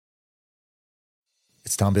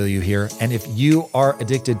It's Tom Bilyeu here. And if you are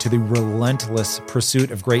addicted to the relentless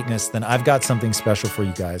pursuit of greatness, then I've got something special for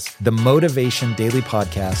you guys. The Motivation Daily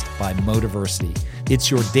Podcast by Motiversity.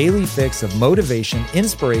 It's your daily fix of motivation,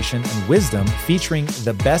 inspiration, and wisdom featuring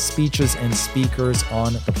the best speeches and speakers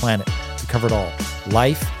on the planet. We cover it all.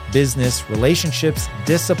 Life, business, relationships,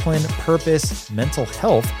 discipline, purpose, mental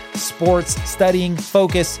health, sports, studying,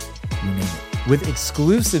 focus, you name it. With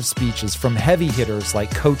exclusive speeches from heavy hitters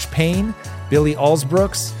like Coach Payne, Billy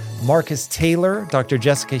Alsbrooks, Marcus Taylor, Dr.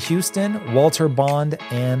 Jessica Houston, Walter Bond,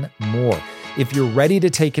 and more. If you're ready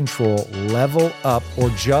to take control, level up, or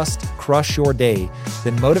just crush your day,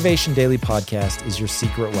 then Motivation Daily Podcast is your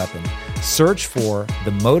secret weapon. Search for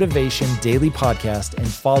the Motivation Daily Podcast and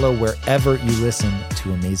follow wherever you listen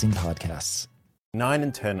to amazing podcasts. 9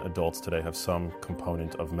 in 10 adults today have some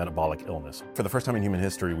component of metabolic illness. For the first time in human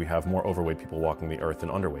history, we have more overweight people walking the earth than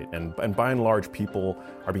underweight. And by and large, people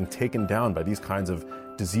are being taken down by these kinds of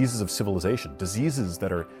diseases of civilization, diseases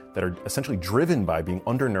that are essentially driven by being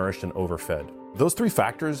undernourished and overfed. Those three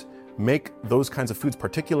factors make those kinds of foods,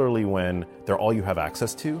 particularly when they're all you have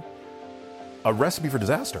access to, a recipe for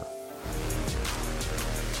disaster.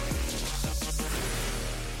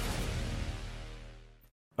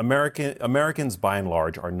 Americans, by and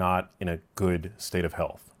large, are not in a good state of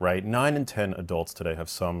health, right? 9 in 10 adults today have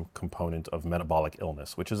some component of metabolic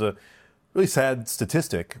illness, which is a really sad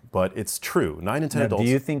statistic, but it's true. 9 in 10 adults. Do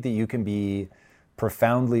you think that you can be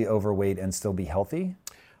profoundly overweight and still be healthy?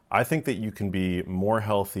 I think that you can be more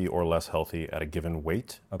healthy or less healthy at a given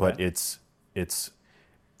weight, but it's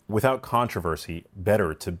without controversy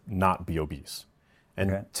better to not be obese.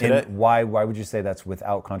 And today, and why would you say that's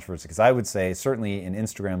without controversy? Because I would say certainly in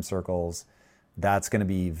Instagram circles, that's going to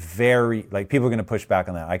be very, like, people are going to push back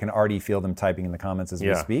on that. I can already feel them typing in the comments as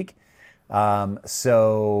we speak.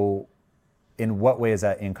 So in what way is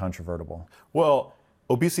that incontrovertible? Well,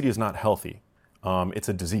 obesity is not healthy. It's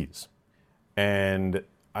a disease. And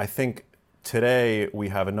I think today we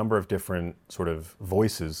have a number of different sort of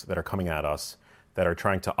voices that are coming at us that are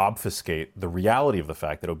trying to obfuscate the reality of the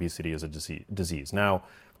fact that obesity is a disease. Now,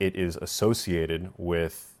 it is associated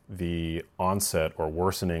with the onset or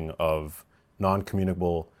worsening of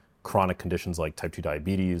non-communicable chronic conditions like type 2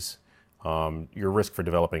 diabetes. Your risk for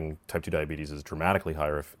developing type 2 diabetes is dramatically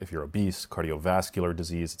higher if you're obese. Cardiovascular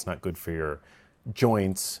disease, it's not good for your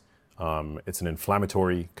joints. It's an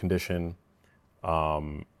inflammatory condition.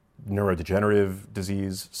 Neurodegenerative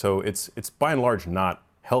disease. So it's by and large not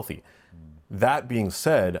healthy. That being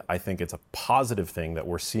said, I think it's a positive thing that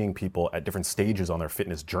we're seeing people at different stages on their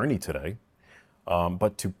fitness journey today.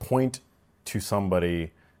 But to point to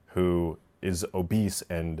somebody who is obese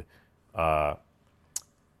and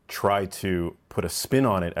try to put a spin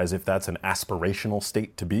on it as if that's an aspirational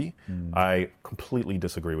state to be, I completely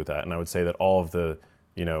disagree with that. And I would say that all of the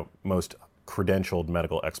most credentialed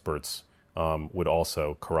medical experts would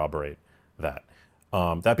also corroborate that.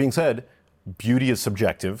 That being said, beauty is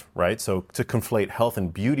subjective, right? So to conflate health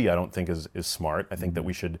and beauty, I don't think is smart. I think that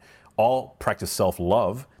we should all practice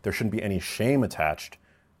self-love. There shouldn't be any shame attached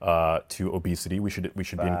to obesity. We should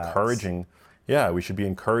be encouraging, we should be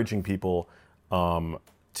encouraging people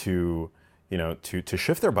to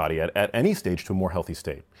shift their body at any stage to a more healthy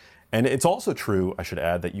state. And it's also true, I should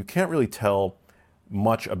add, that you can't really tell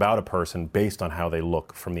much about a person based on how they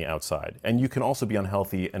look from the outside. And you can also be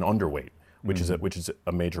unhealthy and underweight, which is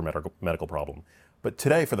a major medical problem. But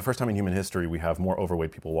today, for the first time in human history, we have more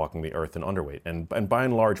overweight people walking the earth than underweight. And by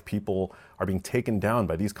and large, people are being taken down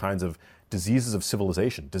by these kinds of diseases of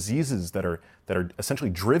civilization, diseases that are essentially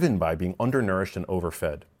driven by being undernourished and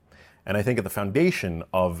overfed. And I think at the foundation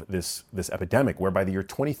of this epidemic, where by the year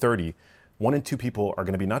 2030, 1 in 2 people are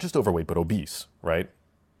going to be not just overweight, but obese, right,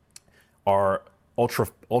 are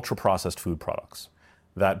ultra-processed food products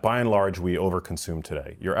that by and large we overconsume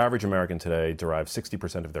today. Your average American today derives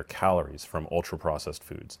 60% of their calories from ultra-processed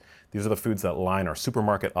foods. These are the foods that line our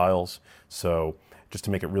supermarket aisles. So just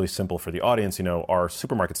to make it really simple for the audience, our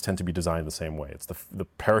supermarkets tend to be designed the same way. It's the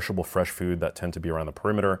perishable fresh food that tend to be around the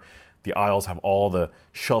perimeter. The aisles have all the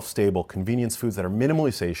shelf-stable convenience foods that are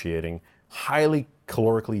minimally satiating, highly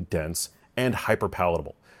calorically dense, and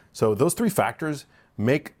hyper-palatable. So those three factors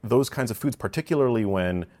make those kinds of foods, particularly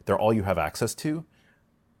when they're all you have access to,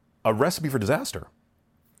 a recipe for disaster.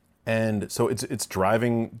 And so it's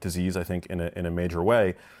driving disease, I think, in a major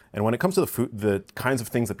way. And when it comes to the kinds of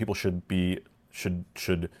things that people should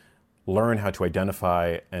learn how to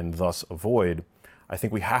identify and thus avoid, I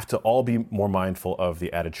think we have to all be more mindful of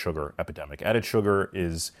the added sugar epidemic. Added sugar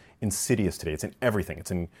is insidious today. It's in everything.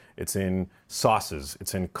 It's in sauces.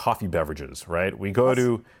 It's in coffee beverages, right? We go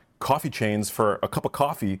to coffee chains for a cup of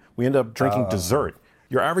coffee. We end up drinking dessert.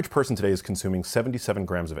 Your average person today is consuming 77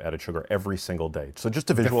 grams of added sugar every single day. So just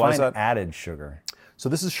to visualize Define that. added sugar. So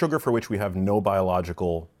this is sugar for which we have no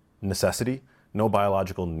biological necessity, no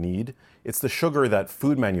biological need. It's the sugar that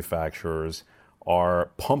food manufacturers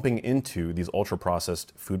are pumping into these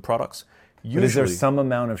ultra-processed food products. But is there some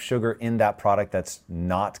amount of sugar in that product that's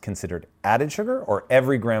not considered added sugar, or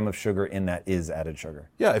every gram of sugar in that is added sugar?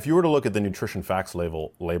 Yeah, if you were to look at the nutrition facts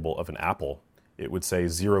label of an apple, it would say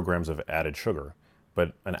 0 grams of added sugar.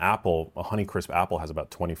 But an apple, a Honeycrisp apple, has about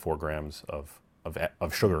 24 grams of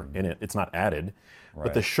sugar in it. It's not added. Right.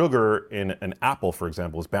 But the sugar in an apple, for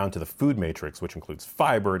example, is bound to the food matrix, which includes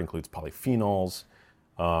fiber, it includes polyphenols,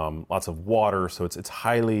 lots of water, so it's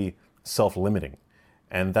highly self-limiting.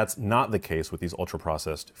 And that's not the case with these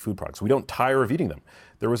ultra-processed food products. We don't tire of eating them.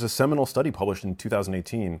 There was a seminal study published in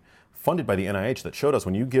 2018, funded by the NIH, that showed us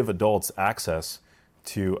when you give adults access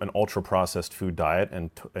to an ultra-processed food diet and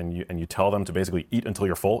you tell them to basically eat until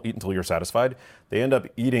you're full, eat until you're satisfied, they end up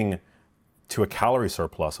eating to a calorie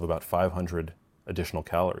surplus of about 500 additional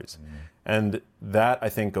calories. And that, I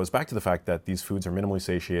think, goes back to the fact that these foods are minimally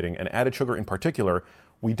satiating, and added sugar in particular,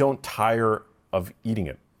 we don't tire of eating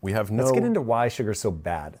it. We have no... Let's get into why sugar is so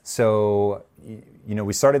bad. So,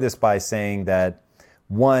 we started this by saying that,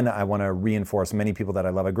 one, I want to reinforce many people that I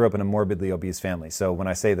love. I grew up in a morbidly obese family. So when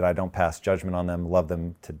I say that I don't pass judgment on them, love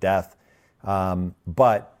them to death,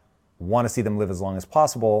 but want to see them live as long as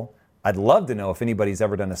possible, I'd love to know if anybody's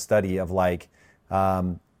ever done a study of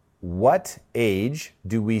what age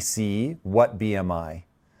do we see what BMI?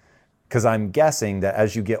 Because I'm guessing that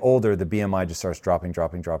as you get older, the BMI just starts dropping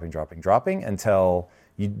until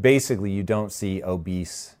you don't see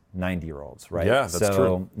obese 90-year-olds, right? Yeah, that's true.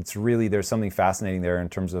 So it's really, there's something fascinating there in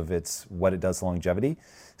terms of what it does to longevity.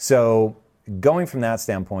 So going from that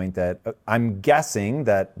standpoint, that I'm guessing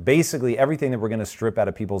that basically everything that we're going to strip out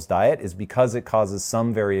of people's diet is because it causes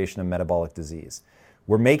some variation of metabolic disease.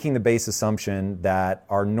 We're making the base assumption that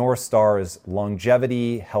our North Star is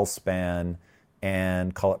longevity, health span,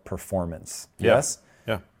 and call it performance. Yeah. Yes?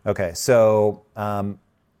 Yeah. Okay, so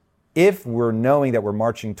if we're knowing that we're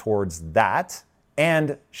marching towards that,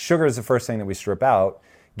 and sugar is the first thing that we strip out,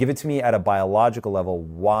 give it to me at a biological level.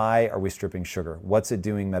 Why are we stripping sugar? What's it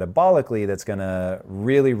doing metabolically that's going to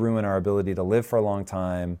really ruin our ability to live for a long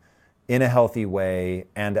time in a healthy way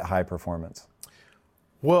and at high performance?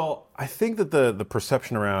 Well, I think that the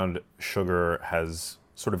perception around sugar has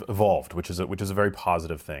sort of evolved, which is a very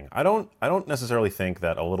positive thing. I don't necessarily think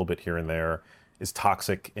that a little bit here and there is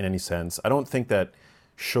toxic in any sense. I don't think that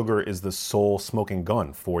sugar is the sole smoking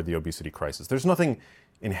gun for the obesity crisis. There's nothing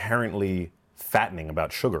inherently fattening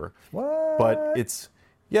about sugar. What? But it's,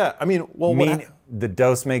 yeah, I mean, well... You mean the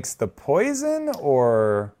dose makes the poison,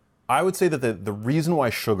 or...? I would say that the reason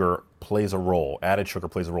why sugar plays a role, added sugar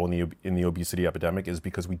plays a role in the obesity epidemic, is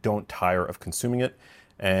because we don't tire of consuming it,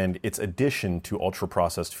 and its addition to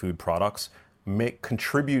ultra-processed food products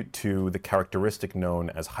contribute to the characteristic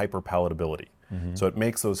known as hyperpalatability. Mm-hmm. So it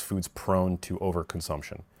makes those foods prone to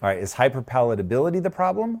overconsumption. All right, is hyperpalatability the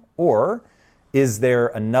problem, or is there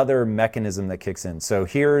another mechanism that kicks in? So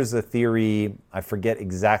here's a theory, I forget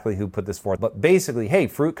exactly who put this forth, but basically, hey,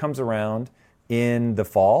 fruit comes around in the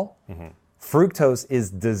fall. Mm-hmm. Fructose is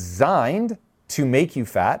designed to make you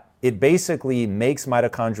fat. It basically makes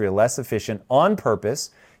mitochondria less efficient on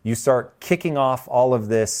purpose. You start kicking off all of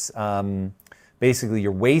this, basically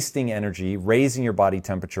you're wasting energy, raising your body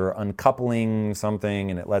temperature, uncoupling something,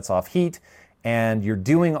 and it lets off heat. And you're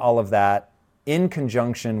doing all of that in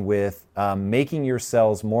conjunction with making your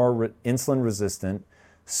cells more insulin resistant,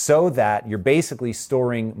 so that you're basically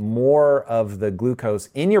storing more of the glucose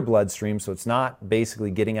in your bloodstream, so it's not basically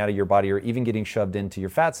getting out of your body or even getting shoved into your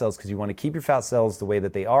fat cells, because you want to keep your fat cells the way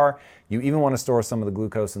that they are. You even want to store some of the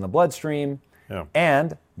glucose in the bloodstream. Yeah.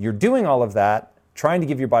 And you're doing all of that, trying to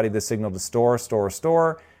give your body the signal to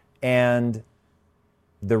store. And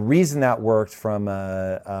the reason that worked from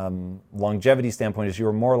a longevity standpoint is you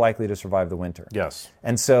were more likely to survive the winter. Yes.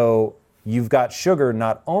 And so you've got sugar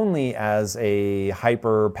not only as a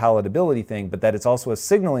hyperpalatability thing, but that it's also a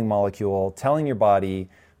signaling molecule telling your body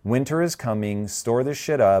winter is coming, store this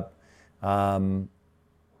shit up.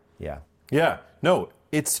 Yeah. Yeah. No,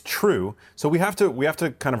 it's true. So we have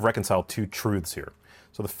to kind of reconcile two truths here.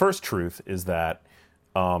 So the first truth is that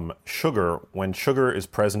sugar, when sugar is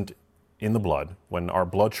present in the blood, when our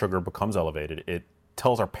blood sugar becomes elevated, it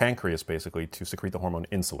tells our pancreas basically to secrete the hormone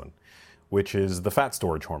insulin, which is the fat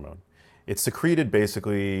storage hormone. It's secreted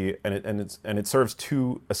basically, and it serves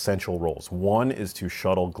two essential roles. One is to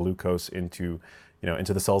shuttle glucose into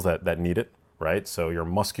the cells that need it, right? So your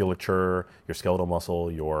musculature, your skeletal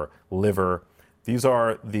muscle, your liver, these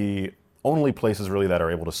are the only places really that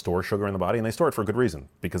are able to store sugar in the body, and they store it for a good reason,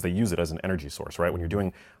 because they use it as an energy source, right? When you're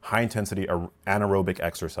doing high intensity anaerobic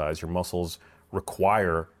exercise, your muscles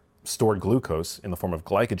require stored glucose in the form of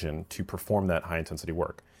glycogen to perform that high intensity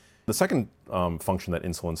work. The second function that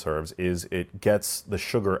insulin serves is it gets the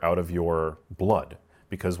sugar out of your blood,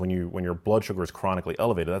 because when your blood sugar is chronically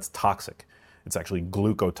elevated, that's toxic. It's actually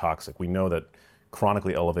glucotoxic. We know that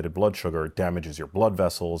chronically elevated blood sugar damages your blood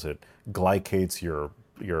vessels, it glycates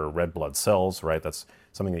your red blood cells, right? That's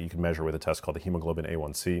something that you can measure with a test called the hemoglobin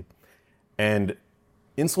A1C. And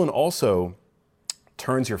insulin also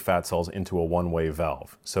turns your fat cells into a one-way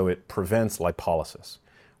valve. So it prevents lipolysis,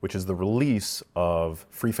 which is the release of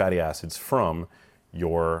free fatty acids from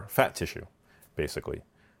your fat tissue, basically.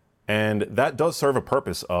 And that does serve a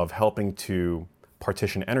purpose of helping to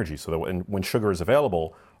partition energy, so that when sugar is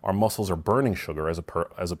available, our muscles are burning sugar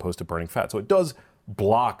as opposed to burning fat. So it does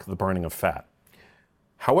block the burning of fat.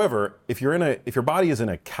 However, if your body is in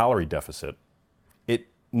a calorie deficit, it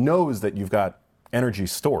knows that you've got energy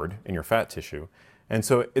stored in your fat tissue, and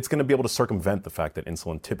so it's going to be able to circumvent the fact that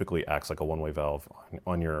insulin typically acts like a one-way valve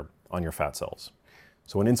on your fat cells.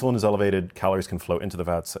 So when insulin is elevated, calories can flow into the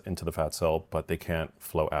fat cell, but they can't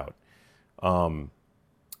flow out.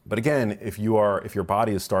 But again, if your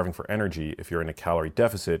body is starving for energy, if you're in a calorie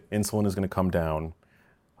deficit, insulin is going to come down,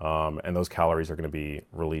 and those calories are going to be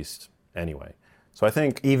released anyway. So I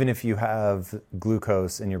think even if you have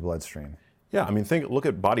glucose in your bloodstream. Yeah, I mean, look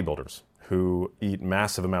at bodybuilders who eat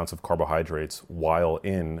massive amounts of carbohydrates while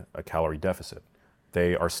in a calorie deficit.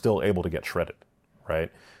 They are still able to get shredded,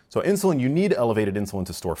 right? So insulin, you need elevated insulin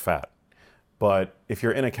to store fat. But if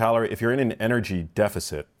you're in an energy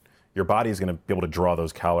deficit, your body is going to be able to draw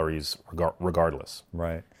those calories regardless.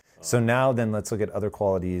 Right. So now then let's look at other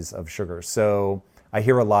qualities of sugar. So I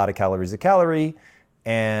hear a lot of calories a calorie,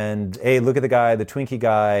 and hey, look at the Twinkie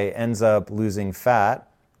guy ends up losing fat.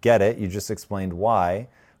 Get it, you just explained why.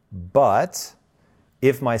 But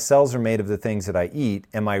if my cells are made of the things that I eat,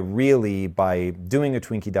 am I really, by doing a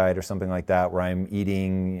Twinkie diet or something like that, where I'm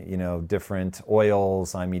eating, different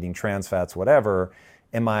oils, I'm eating trans fats, whatever,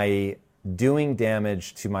 am I doing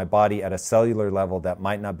damage to my body at a cellular level that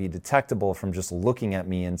might not be detectable from just looking at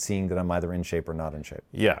me and seeing that I'm either in shape or not in shape?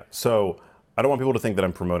 Yeah, so I don't want people to think that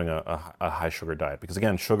I'm promoting a high sugar diet, because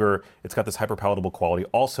again, sugar, it's got this hyperpalatable quality.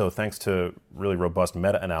 Also, thanks to really robust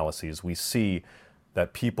meta-analyses, we see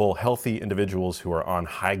that healthy individuals who are on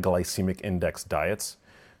high glycemic index diets,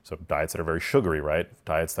 so diets that are very sugary, right?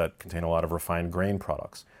 Diets that contain a lot of refined grain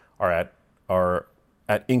products, are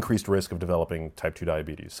at increased risk of developing type 2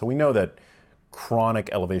 diabetes. So we know that chronic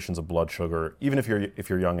elevations of blood sugar, even if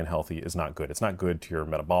you're young and healthy, is not good. It's not good to your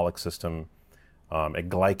metabolic system. It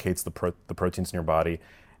glycates the proteins in your body.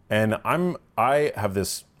 And I have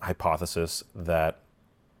this hypothesis that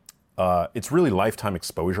it's really lifetime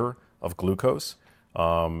exposure of glucose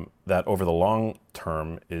that over the long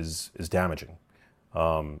term is damaging.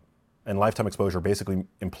 And lifetime exposure basically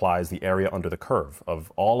implies the area under the curve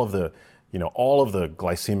of all of the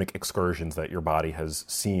glycemic excursions that your body has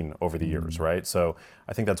seen over the years, right? So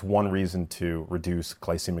I think that's one reason to reduce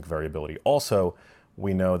glycemic variability. Also,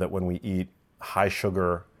 we know that when we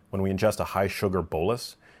ingest a high sugar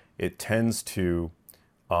bolus, it tends to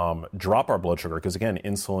drop our blood sugar, because again,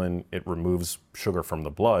 insulin, it removes sugar from the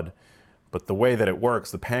blood. But the way that it works,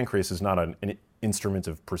 the pancreas is not an instrument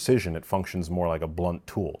of precision. It functions more like a blunt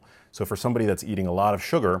tool. So for somebody that's eating a lot of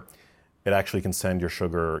sugar, it actually can send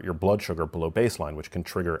your blood sugar below baseline, which can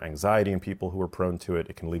trigger anxiety in people who are prone to it.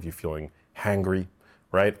 It can leave you feeling hangry,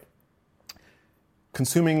 right?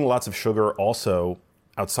 Consuming lots of sugar also,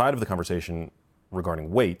 outside of the conversation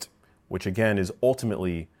regarding weight, which again is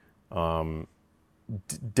ultimately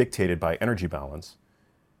dictated by energy balance,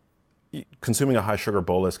 consuming a high sugar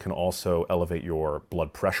bolus can also elevate your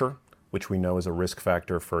blood pressure, which we know is a risk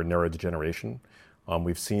factor for neurodegeneration.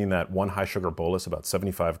 We've seen that one high sugar bolus, about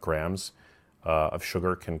 75 grams of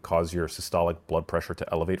sugar, can cause your systolic blood pressure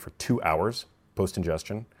to elevate for 2 hours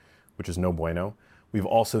post-ingestion, which is no bueno. We've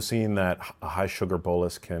also seen that a high sugar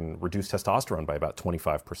bolus can reduce testosterone by about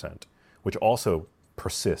 25%, which also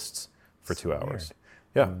persists for 2 hours.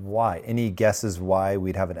 Yeah. Why? Any guesses why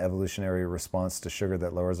we'd have an evolutionary response to sugar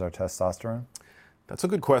that lowers our testosterone? That's a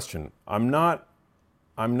good question. I'm not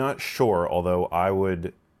sure, although I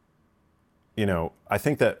would, I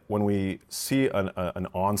think that when we see an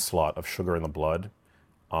onslaught of sugar in the blood,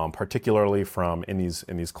 particularly in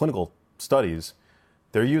these clinical studies,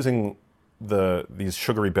 they're using these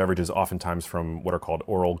sugary beverages oftentimes from what are called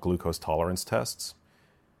oral glucose tolerance tests.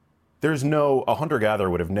 A hunter-gatherer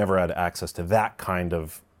would have never had access to that kind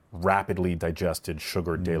of rapidly digested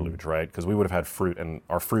sugar deluge, right? Because we would have had fruit, and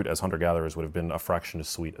our fruit as hunter-gatherers would have been a fraction as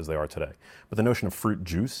sweet as they are today. But the notion of fruit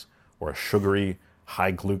juice or a sugary,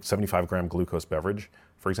 75-gram glucose beverage,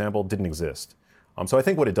 for example, didn't exist. So I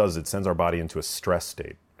think what it does is it sends our body into a stress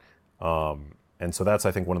state. And so that's,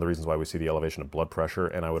 I think, one of the reasons why we see the elevation of blood pressure.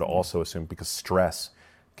 And I would also assume because stress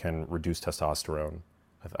can reduce testosterone,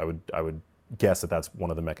 I would guess that that's one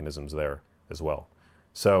of the mechanisms there as well.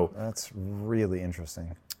 So that's really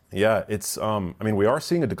interesting. Yeah, it's. We are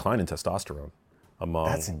seeing a decline in testosterone among.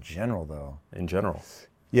 That's in general, though. In general.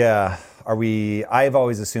 Yeah. I've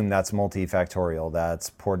always assumed that's multifactorial. That's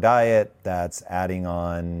poor diet. That's adding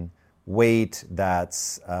on weight.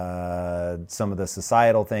 That's some of the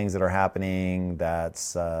societal things that are happening.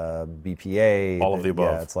 That's BPA. All of the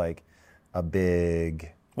above. Yeah, it's like a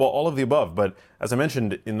big. Well, all of the above. But as I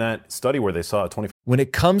mentioned in that study where they saw a 25. When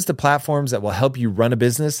it comes to platforms that will help you run a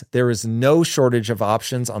business, there is no shortage of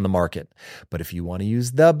options on the market. But if you want to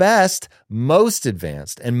use the best, most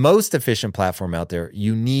advanced, and most efficient platform out there,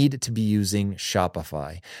 you need to be using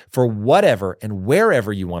Shopify. For whatever and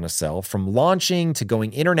wherever you want to sell, from launching to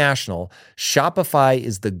going international, Shopify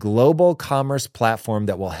is the global commerce platform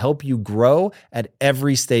that will help you grow at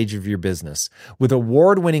every stage of your business. With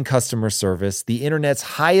award-winning customer service, the internet's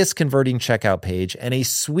highest converting checkout page, and a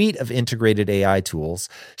suite of integrated AI tools,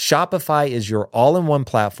 Shopify is your all-in-one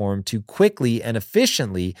platform to quickly and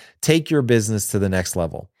efficiently take your business to the next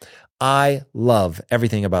level. I love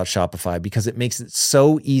everything about Shopify because it makes it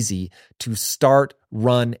so easy to start,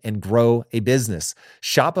 run, and grow a business.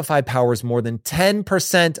 Shopify powers more than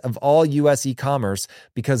 10% of all US e-commerce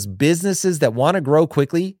because businesses that want to grow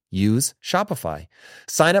quickly use Shopify.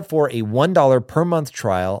 Sign up for a $1 per month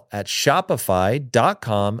trial at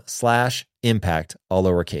shopify.com/impact, all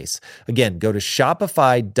lowercase. Again, go to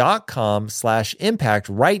shopify.com/impact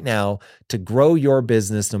right now to grow your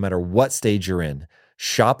business no matter what stage you're in.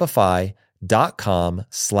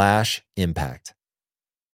 Shopify.com/impact.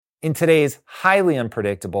 In today's highly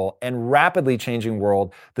unpredictable and rapidly changing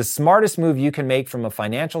world, the smartest move you can make from a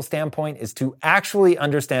financial standpoint is to actually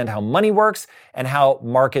understand how money works and how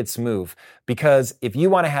markets move. Because if you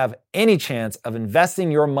want to have any chance of investing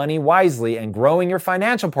your money wisely and growing your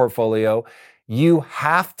financial portfolio, you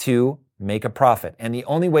have to make a profit. And the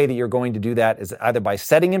only way that you're going to do that is either by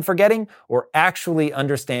setting and forgetting or actually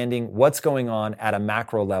understanding what's going on at a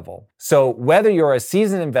macro level. So whether you're a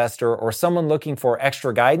seasoned investor or someone looking for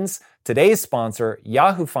extra guidance, today's sponsor,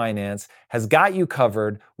 Yahoo Finance, has got you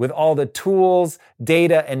covered with all the tools,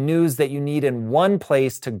 data, and news that you need in one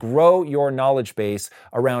place to grow your knowledge base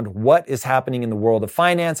around what is happening in the world of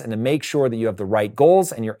finance and to make sure that you have the right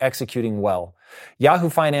goals and you're executing well. Yahoo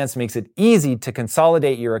Finance makes it easy to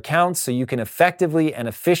consolidate your accounts so you can effectively and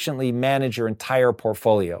efficiently manage your entire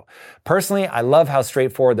portfolio. Personally, I love how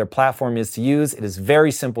straightforward their platform is to use. It is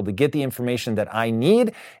very simple to get the information that I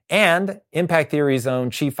need, and Impact Theory's own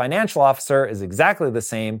chief financial officer is exactly the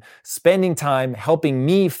same, spending time helping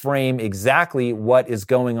me frame exactly what is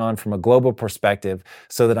going on from a global perspective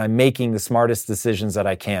so that I'm making the smartest decisions that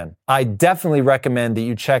I can. I definitely recommend that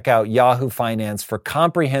you check out Yahoo Finance for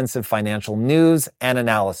comprehensive financial news and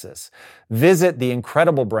analysis. Visit the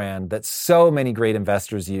incredible brand that so many great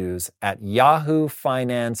investors use at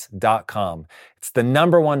yahoofinance.com. It's the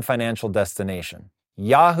 #1 financial destination,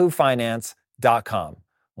 yahoofinance.com.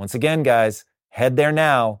 Once again, guys, head there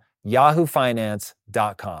now,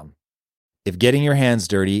 yahoofinance.com. If getting your hands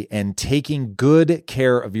dirty and taking good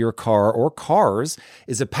care of your car or cars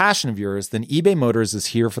is a passion of yours, then eBay Motors is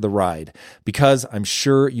here for the ride. Because I'm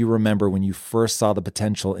sure you remember when you first saw the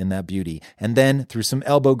potential in that beauty. And then through some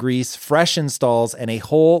elbow grease, fresh installs, and a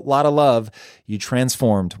whole lot of love, you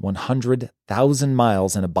transformed 100,000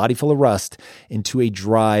 miles and a body full of rust into a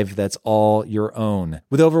drive that's all your own.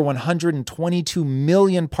 With over 122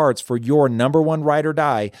 million parts for your #1 ride or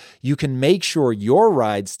die, you can make sure your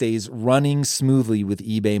ride stays running smoothly with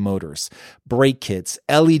eBay Motors. Brake kits,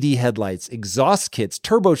 LED headlights, exhaust kits,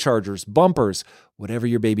 turbochargers, bumpers, whatever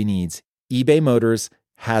your baby needs, eBay Motors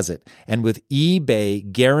has it. And with eBay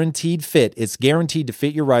Guaranteed Fit, it's guaranteed to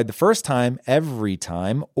fit your ride the first time, every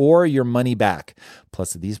time, or your money back.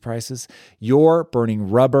 Plus, at these prices, you're burning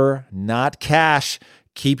rubber, not cash.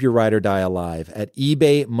 Keep your ride or die alive at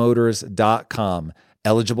ebaymotors.com.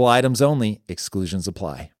 Eligible items only. Exclusions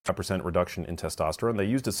apply. 5% reduction in testosterone. They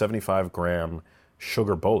used a 75-gram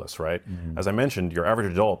sugar bolus, right? Mm-hmm. As I mentioned, your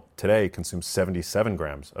average adult today consumes 77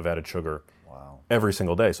 grams of added sugar every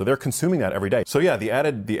single day. So they're consuming that every day. So yeah, the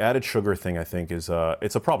added sugar thing, I think, is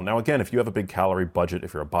it's a problem. Now, again, if you have a big calorie budget,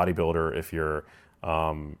 if you're a bodybuilder, if you're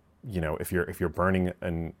if you're burning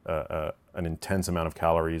an intense amount of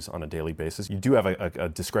calories on a daily basis, you do have a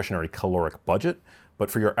discretionary caloric budget. But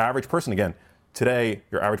for your average person, again, today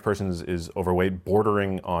your average person is overweight,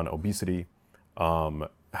 bordering on obesity,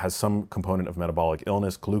 has some component of metabolic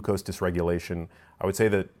illness, glucose dysregulation. I would say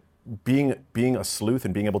that being a sleuth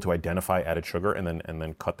and being able to identify added sugar and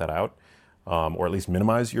then cut that out, or at least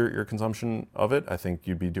minimize your consumption of it, I think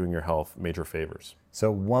you'd be doing your health major favors. So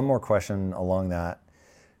one more question along that.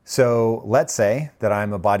 So let's say that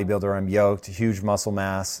I'm a bodybuilder, I'm yoked, huge muscle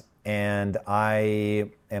mass, and I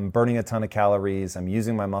am burning a ton of calories, I'm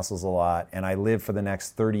using my muscles a lot, and I live for the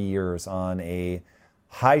next 30 years on a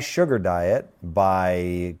high sugar diet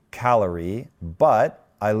by calorie, but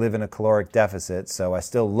I live in a caloric deficit, so I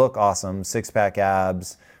still look awesome, six-pack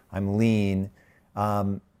abs, I'm lean.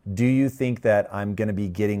 Do you think that I'm going to be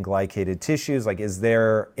getting glycated tissues? Like,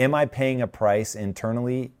 am I paying a price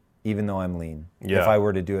internally even though I'm lean? Yeah. If I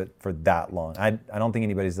were to do it for that long. I don't think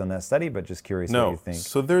anybody's done that study, but just curious what you think.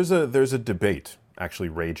 So there's a debate actually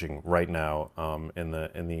raging right now in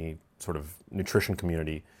the sort of nutrition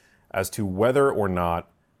community as to whether or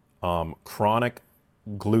not chronic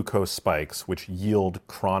glucose spikes, which yield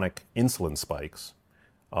chronic insulin spikes,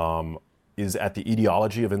 is at the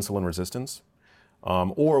etiology of insulin resistance,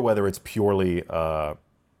 or whether it's purely a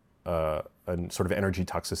sort of energy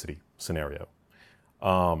toxicity scenario.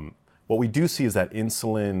 What we do see is that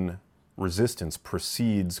insulin resistance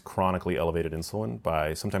precedes chronically elevated insulin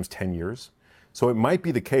by sometimes 10 years. So it might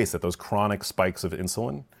be the case that those chronic spikes of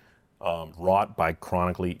insulin wrought by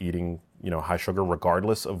chronically eating high sugar,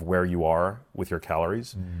 regardless of where you are with your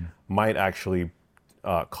calories, might actually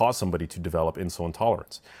cause somebody to develop insulin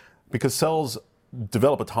tolerance. Because cells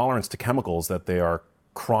develop a tolerance to chemicals that they are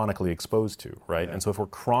chronically exposed to, right? Yeah. And so if we're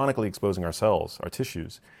chronically exposing our cells, our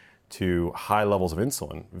tissues, to high levels of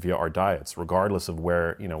insulin via our diets, regardless of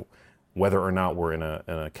whether or not we're in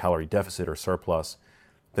a calorie deficit or surplus,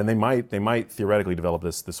 then they might theoretically develop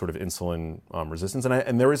this sort of insulin resistance,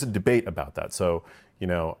 and there is a debate about that. So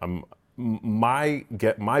my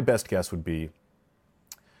best guess would be,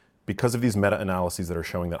 because of these meta-analyses that are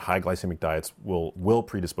showing that high glycemic diets will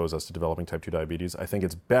predispose us to developing type 2 diabetes, I think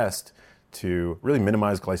it's best to really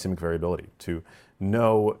minimize glycemic variability, to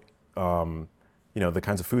know the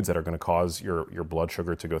kinds of foods that are going to cause your blood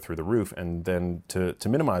sugar to go through the roof, and then to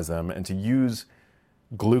minimize them and to use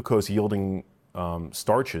glucose yielding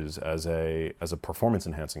starches as a performance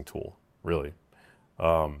enhancing tool, really.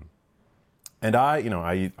 And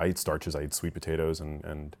I eat starches. I eat sweet potatoes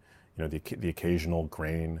and the occasional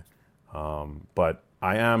grain, but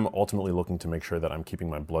I am ultimately looking to make sure that I'm keeping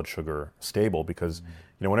my blood sugar stable, because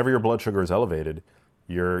whenever your blood sugar is elevated,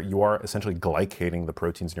 you are essentially glycating the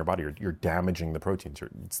proteins in your body. You're damaging the proteins.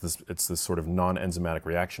 It's this sort of non-enzymatic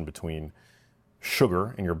reaction between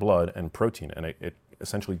sugar in your blood and protein, and it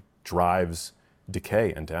essentially drives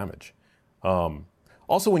decay and damage.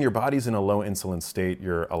 Also, when your body's in a low insulin state,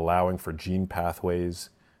 you're allowing for gene pathways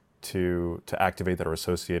to activate that are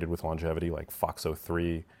associated with longevity, like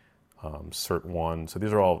FOXO3, SIRT1. So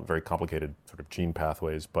these are all very complicated sort of gene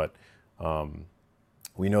pathways, but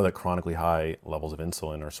we know that chronically high levels of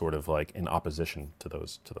insulin are sort of like in opposition to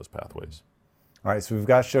those pathways. All right, so we've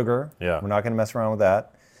got sugar. Yeah. We're not going to mess around with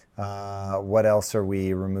that. What else are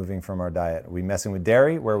we removing from our diet? Are we messing with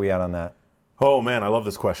dairy? Where are we at on that? Oh man, I love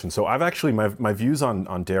this question. So I've actually, my views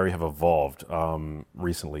on dairy have evolved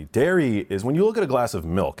recently. Dairy is, when you look at a glass of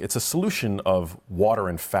milk, it's a solution of water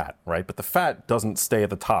and fat, right? But the fat doesn't stay at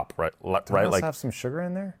the top, right? Does it have some sugar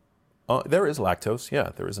in there? There is lactose, yeah.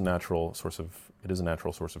 It is a natural source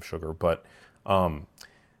of sugar, but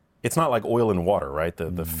it's not like oil and water, right?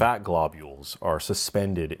 The fat globules are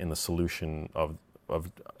suspended in the solution of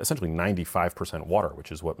essentially 95% water,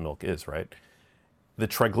 which is what milk is, right? The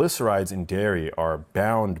triglycerides in dairy are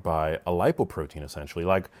bound by a lipoprotein, essentially.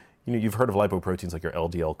 Like, you've heard of lipoproteins like your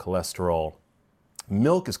LDL cholesterol.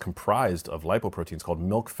 Milk is comprised of lipoproteins called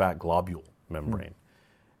milk fat globule membrane.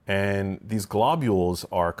 And these globules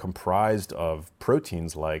are comprised of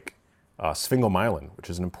proteins like sphingomyelin, which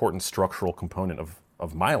is an important structural component of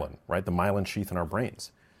myelin, right? The myelin sheath in our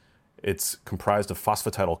brains. It's comprised of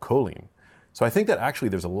phosphatidylcholine. So I think that actually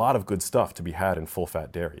there's a lot of good stuff to be had in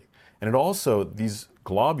full-fat dairy. And it also, these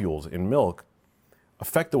globules in milk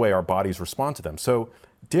affect the way our bodies respond to them. So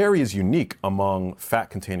dairy is unique among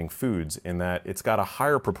fat-containing foods in that it's got a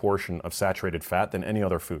higher proportion of saturated fat than any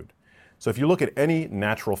other food. So if you look at any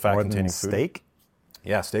natural fat-containing food... steak?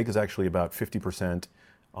 Yeah, steak is actually about 50%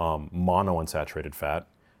 monounsaturated fat,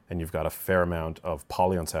 and you've got a fair amount of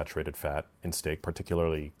polyunsaturated fat in steak,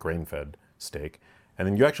 particularly grain-fed steak. And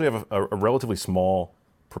then you actually have a relatively small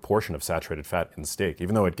proportion of saturated fat in steak,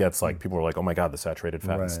 even though it gets like, people are like, oh my God, the saturated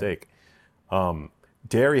fat in steak.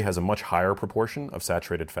 Dairy has a much higher proportion of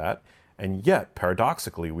saturated fat, and yet,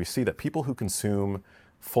 paradoxically, we see that people who consume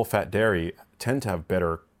full-fat dairy tend to have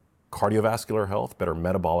better cardiovascular health, better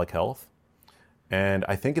metabolic health, and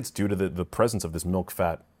I think it's due to the presence of this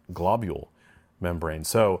milk-fat globule membrane.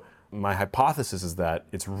 So my hypothesis is that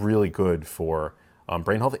it's really good for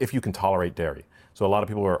brain health if you can tolerate dairy. So a lot of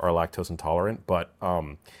people are lactose intolerant, but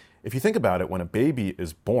if you think about it, when a baby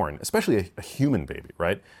is born, especially a human baby,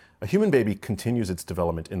 right? A human baby continues its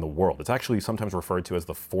development in the world. It's actually sometimes referred to as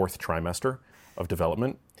the 4th trimester of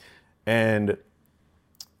development. And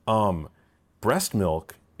breast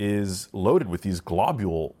milk is loaded with these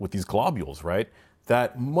globules, right?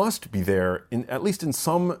 That must be there at least in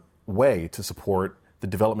some way to support the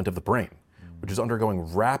development of the brain, which is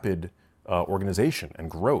undergoing rapid organization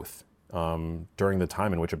and growth during the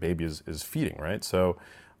time in which a baby is feeding, right? So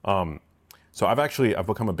I've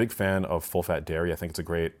become a big fan of full-fat dairy. I think it's a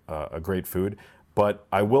great food, but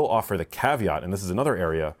I will offer the caveat, and this is another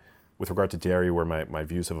area with regard to dairy where my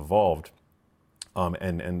views have evolved,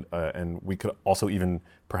 and we could also even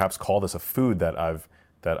perhaps call this a food that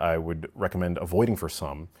I would recommend avoiding for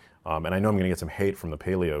some. And I know I'm going to get some hate from the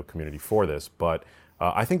paleo community for this, but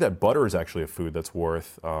I think that butter is actually a food that's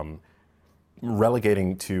worth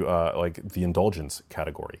relegating to like the indulgence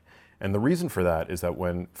category. And the reason for that is that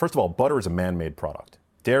first of all, butter is a man-made product.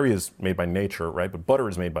 Dairy is made by nature, right? But butter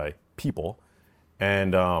is made by people.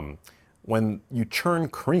 And when you churn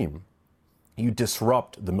cream, you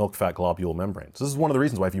disrupt the milk-fat globule membrane. So this is one of the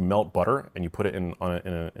reasons why if you melt butter and you put it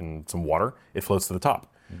in some water, it floats to the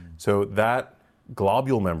top. So that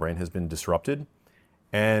globule membrane has been disrupted.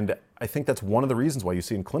 And I think that's one of the reasons why you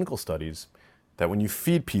see in clinical studies that when you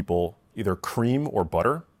feed people either cream or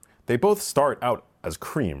butter, they both start out as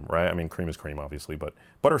cream, right? I mean, cream is cream, obviously, but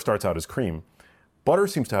butter starts out as cream. Butter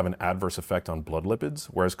seems to have an adverse effect on blood lipids,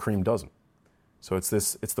 whereas cream doesn't. So it's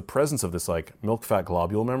the presence of this like milk-fat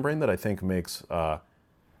globule membrane that I think makes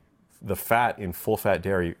the fat in full-fat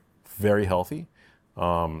dairy very healthy.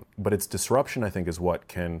 But its disruption, I think, is what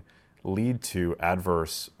can lead to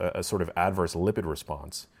a sort of adverse lipid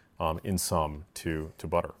response in some to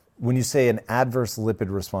butter. When you say an adverse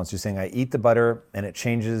lipid response, you're saying I eat the butter and it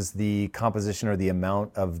changes the composition or the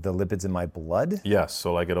amount of the lipids in my blood? Yes,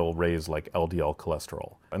 so like it'll raise like LDL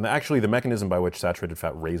cholesterol. And actually the mechanism by which saturated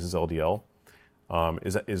fat raises LDL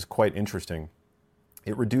is quite interesting.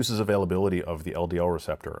 It reduces availability of the LDL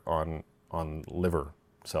receptor on liver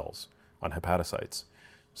cells, on hepatocytes.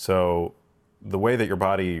 So the way that your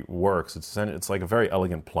body works, it's like a very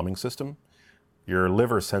elegant plumbing system. Your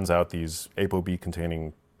liver sends out these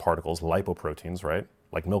ApoB-containing particles, lipoproteins, right?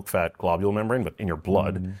 Like milk-fat globule membrane, but in your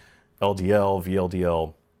blood, LDL,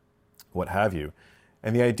 VLDL, what have you.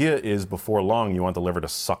 And the idea is before long, you want the liver to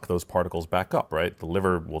suck those particles back up, right? The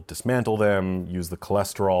liver will dismantle them, use the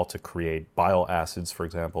cholesterol to create bile acids, for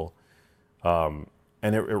example. And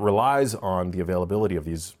it relies on the availability of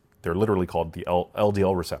these, they're literally called the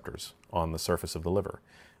LDL receptors on the surface of the liver.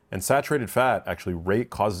 And saturated fat actually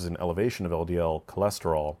causes an elevation of LDL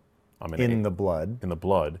cholesterol in the blood. In the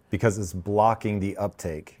blood. Because it's blocking the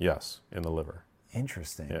uptake. Yes, in the liver.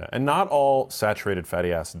 Interesting. Yeah, and not all saturated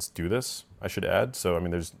fatty acids do this, I should add. So, I mean,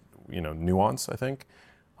 there's, nuance, I think.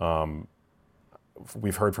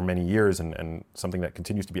 We've heard for many years, and something that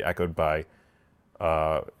continues to be echoed by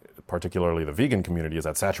particularly the vegan community, is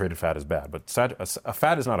that saturated fat is bad. But a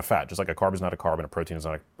fat is not a fat, just like a carb is not a carb and a protein is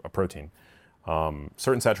not a protein.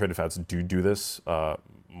 Certain saturated fats do this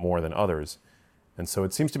more than others. And so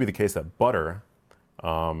it seems to be the case that butter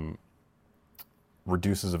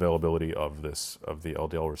reduces availability of the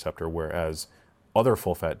LDL receptor, whereas other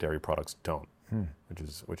full-fat dairy products don't,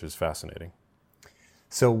 which is fascinating.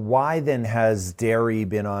 So why then has dairy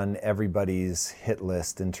been on everybody's hit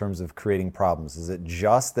list in terms of creating problems? Is it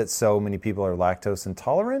just that so many people are lactose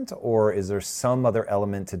intolerant, or is there some other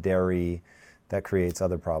element to dairy that creates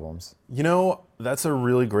other problems? That's a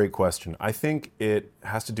really great question. I think it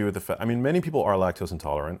has to do with the fact, many people are lactose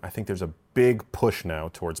intolerant. I think there's a big push now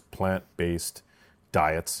towards plant-based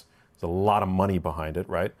diets. There's a lot of money behind it,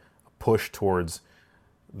 right? A push towards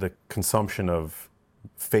the consumption of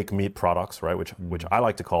fake meat products, right? Which I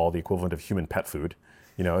like to call the equivalent of human pet food.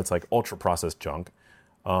 It's like ultra-processed junk.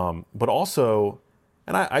 But also,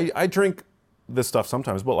 and I drink this stuff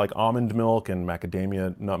sometimes, but like almond milk and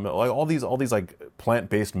macadamia nut milk, like all these like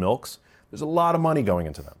plant-based milks, there's a lot of money going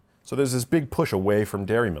into them. So there's this big push away from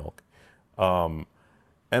dairy milk. And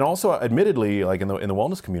also, admittedly, like in the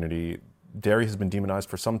wellness community, dairy has been demonized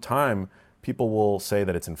for some time. People will say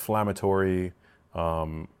that it's inflammatory.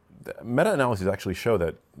 meta-analyses actually show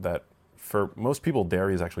that for most people,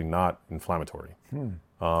 dairy is actually not inflammatory.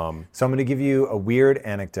 So I'm going to give you a weird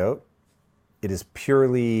anecdote. It is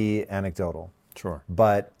purely anecdotal. Sure.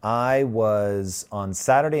 But I was, on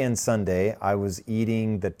Saturday and Sunday, I was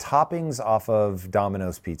eating the toppings off of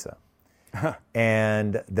Domino's Pizza.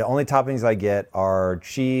 And the only toppings I get are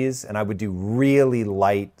cheese, and I would do really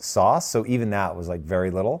light sauce. So even that was like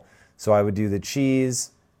very little. So I would do the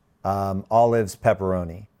cheese, olives,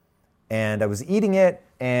 pepperoni. And I was eating it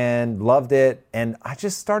and loved it. And I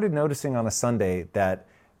just started noticing on a Sunday that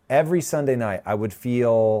every Sunday night I would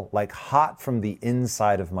feel like hot from the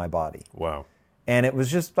inside of my body. Wow. And it was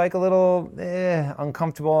just like a little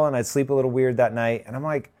uncomfortable, and I'd sleep a little weird that night. And I'm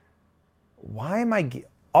like, why am I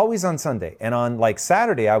always on Sunday? And on like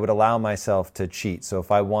Saturday, I would allow myself to cheat. So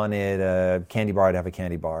if I wanted a candy bar, I'd have a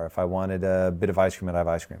candy bar. If I wanted a bit of ice cream, I'd have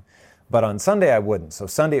ice cream. But on Sunday, I wouldn't. So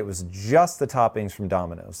Sunday, it was just the toppings from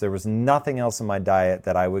Domino's. There was nothing else in my diet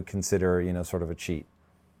that I would consider, sort of a cheat.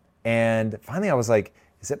 And finally, I was like,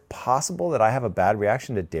 is it possible that I have a bad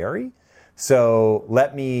reaction to dairy? So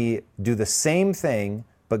let me do the same thing,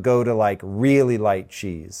 but go to like really light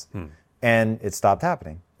cheese. And it stopped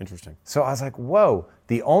happening. Interesting. So I was like, whoa,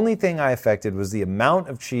 the only thing I affected was the amount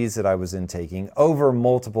of cheese that I was intaking over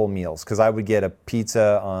multiple meals, because I would get a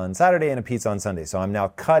pizza on Saturday and a pizza on Sunday. So I'm now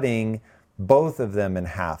cutting both of them in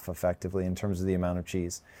half effectively in terms of the amount of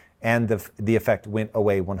cheese. And the effect went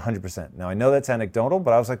away 100%. Now I know that's anecdotal,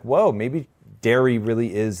 but I was like, whoa, maybe dairy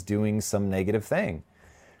really is doing some negative thing.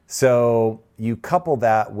 So you couple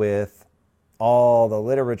that with all the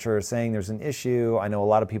literature saying there's an issue. I know a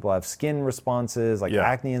lot of people have skin responses, like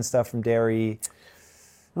acne and stuff from dairy.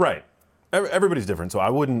 Right. Everybody's different. So I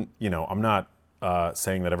wouldn't, I'm not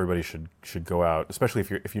saying that everybody should go out, especially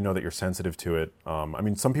if you know that you're sensitive to it. I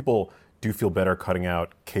mean, some people do feel better cutting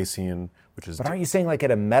out casein, which is... But aren't you saying like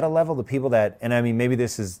at a meta level, the people that, and I mean, maybe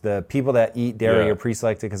this is the people that eat dairy are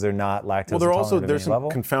pre-selected because they're not lactose intolerant there's some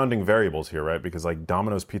level? confounding variables here, right? Because like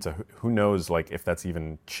Domino's Pizza, who knows like if that's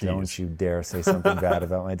even cheese? Don't you dare say something bad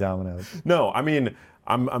about my Domino's. No, I mean,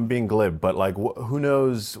 I'm being glib, but like who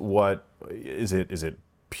knows what, is it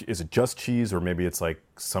just cheese, or maybe it's like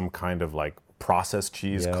some kind of like processed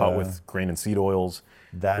cheese cut with grain and seed oils.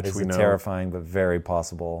 That is a terrifying but very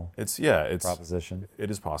possible proposition.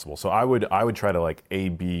 It is possible. So I would try to like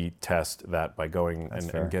A/B test that by going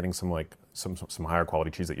and getting some like some higher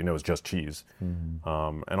quality cheese that is just cheese.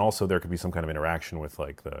 And also there could be some kind of interaction with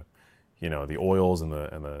like the oils and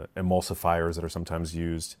the emulsifiers that are sometimes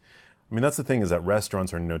used. I mean, that's the thing, is that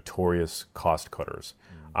restaurants are notorious cost cutters.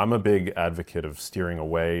 I'm a big advocate of steering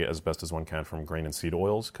away as best as one can from grain and seed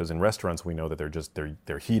oils, because in restaurants we know that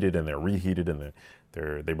they're heated and they're reheated and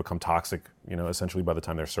they become toxic, essentially by the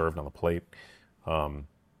time they're served on the plate. And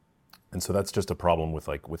so that's just a problem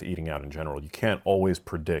with eating out in general. You can't always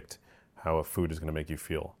predict how a food is going to make you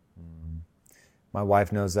feel. My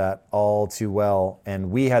wife knows that all too well,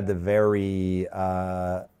 and we had the very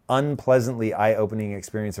unpleasantly eye-opening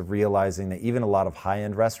experience of realizing that even a lot of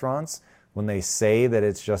high-end restaurants, when they say that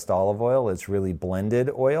it's just olive oil, it's really blended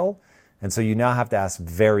oil. And so you now have to ask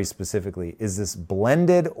very specifically, is this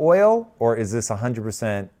blended oil or is this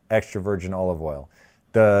 100% extra virgin olive oil?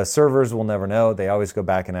 The servers will never know. They always go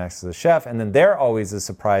back and ask the chef, and then they're always as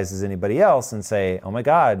surprised as anybody else and say, "Oh my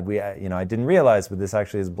God, I didn't realize, but this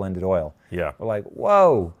actually is blended oil." Yeah, we're like,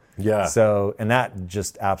 "Whoa." Yeah. So, and that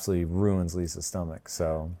just absolutely ruins Lisa's stomach.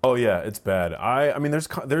 So. Oh yeah, it's bad. I mean, this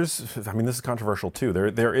is controversial too.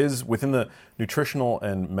 There is, within the nutritional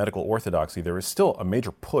and medical orthodoxy, there is still a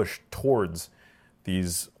major push towards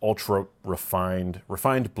these ultra refined,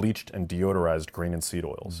 bleached, and deodorized grain and seed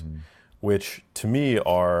oils, which to me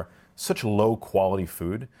are such low quality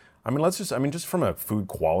food. I mean, just from a food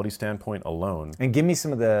quality standpoint alone. And give me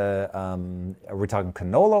some of the, are we talking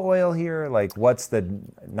canola oil here? Like what's the,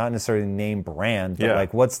 not necessarily name brand, but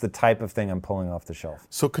like what's the type of thing I'm pulling off the shelf?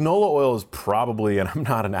 So canola oil is probably, and I'm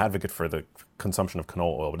not an advocate for the consumption of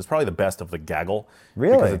canola oil, but it's probably the best of the gaggle.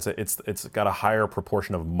 Really? Because it's got a higher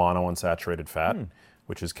proportion of monounsaturated fat,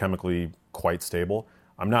 which is chemically quite stable.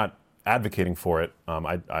 I'm not advocating for it.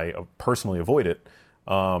 I personally avoid it.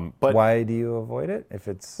 But why do you avoid it if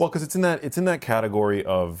it's... Well, because it's in that category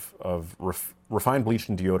of refined, bleached,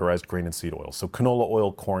 and deodorized grain and seed oil. So canola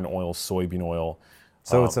oil, corn oil, soybean oil.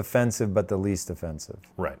 So it's offensive, but the least offensive.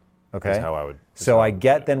 Right. Okay. Is how I would. So I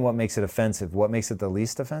get then what makes it offensive. What makes it the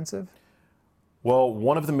least offensive? Well,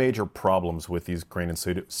 one of the major problems with these grain and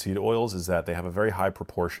seed oils is that they have a very high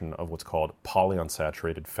proportion of what's called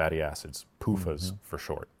polyunsaturated fatty acids, PUFAs for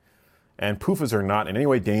short. And PUFAs are not in any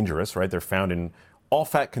way dangerous, right? They're found in all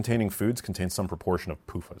fat-containing foods contain some proportion of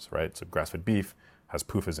PUFAs, right? So grass-fed beef has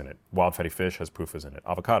PUFAs in it. Wild fatty fish has PUFAs in it.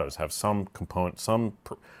 Avocados have some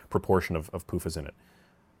proportion of PUFAs in it.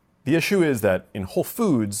 The issue is that in whole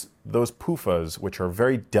foods, those PUFAs, which are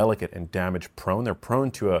very delicate and damage-prone, they're prone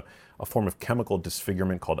to a form of chemical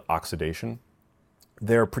disfigurement called oxidation.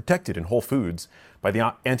 They're protected in whole foods by the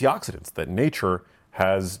antioxidants that nature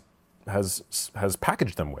has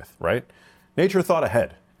packaged them with, right? Nature thought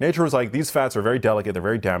ahead. Nature was like, these fats are very delicate, they're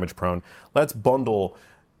very damage-prone. Let's bundle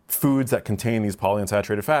foods that contain these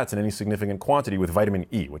polyunsaturated fats in any significant quantity with vitamin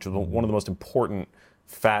E, which is one of the most important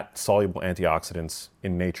fat-soluble antioxidants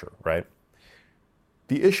in nature, right?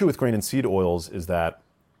 The issue with grain and seed oils is that,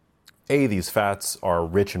 A, these fats are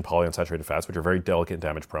rich in polyunsaturated fats, which are very delicate and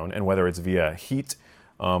damage-prone, and whether it's via heat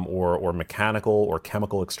or mechanical or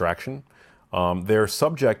chemical extraction, they're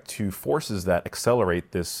subject to forces that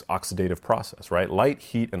accelerate this oxidative process, right? Light,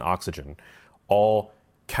 heat, and oxygen all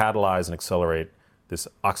catalyze and accelerate this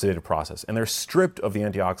oxidative process, and they're stripped of the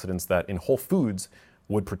antioxidants that in whole foods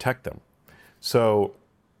would protect them. So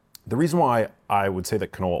the reason why I would say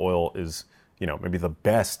that canola oil is, maybe the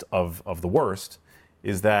best of the worst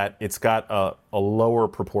is that it's got a lower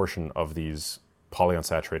proportion of these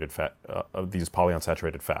polyunsaturated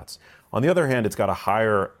fats. On the other hand, it's got a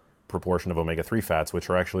higher proportion of omega-3 fats, which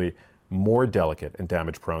are actually more delicate and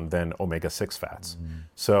damage-prone than omega-6 fats. Mm-hmm.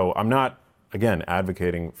 So I'm not, again,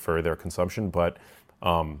 advocating for their consumption, but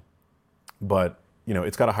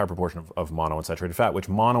it's got a higher proportion of monounsaturated fat, which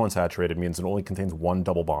monounsaturated means it only contains one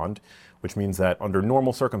double bond, which means that under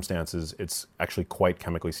normal circumstances, it's actually quite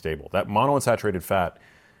chemically stable. That monounsaturated fat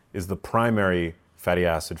is the primary fatty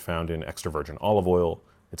acid found in extra virgin olive oil.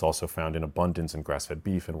 It's also found in abundance in grass-fed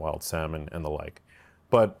beef and wild salmon and the like.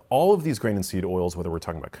 But all of these grain and seed oils, whether we're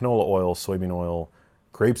talking about canola oil, soybean oil,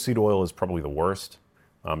 grapeseed oil is probably the worst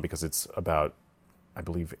because it's about, I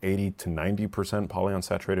believe, 80 to 90%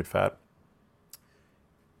 polyunsaturated fat.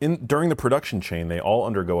 During the production chain, they all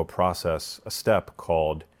undergo a step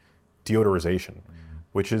called deodorization,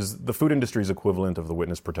 which is the food industry's equivalent of the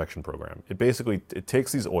Witness Protection Program. It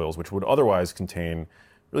takes these oils, which would otherwise contain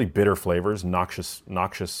really bitter flavors, noxious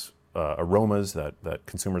aromas that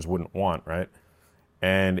consumers wouldn't want, right?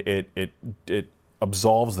 And it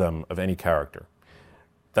absolves them of any character.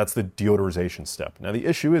 That's the deodorization step. Now, the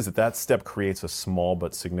issue is that step creates a small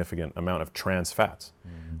but significant amount of trans fats,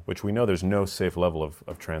 which we know there's no safe level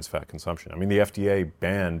of trans fat consumption. I mean, the FDA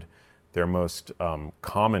banned their most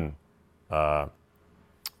common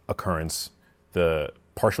occurrence, the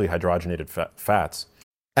partially hydrogenated fats.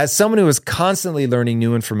 As someone who is constantly learning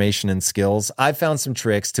new information and skills, I've found some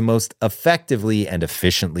tricks to most effectively and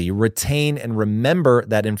efficiently retain and remember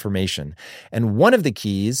that information. And one of the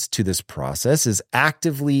keys to this process is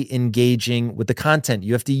actively engaging with the content.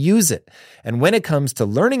 You have to use it. And when it comes to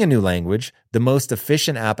learning a new language, the most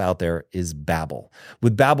efficient app out there is Babbel.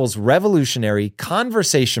 With Babbel's revolutionary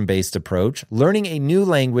conversation-based approach, learning a new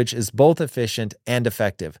language is both efficient and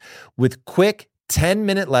effective. With quick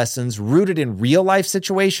 10-minute lessons rooted in real-life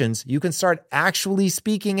situations, you can start actually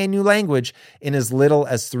speaking a new language in as little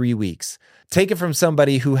as 3 weeks. Take it from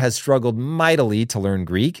somebody who has struggled mightily to learn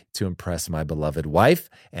Greek to impress my beloved wife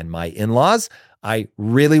and my in-laws. I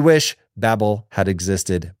really wish Babbel had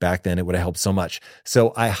existed back then. It would have helped so much.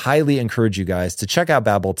 So I highly encourage you guys to check out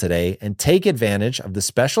Babbel today and take advantage of the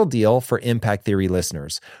special deal for Impact Theory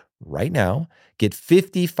listeners. Right now, get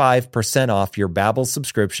 55% off your Babbel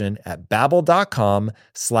subscription at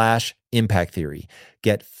babbel.com/Impact Theory.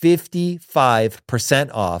 Get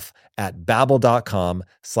 55% off at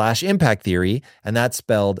babbel.com/Impact Theory, and that's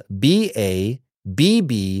spelled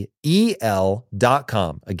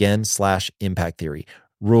BABBEL.com. Again, /Impact Theory.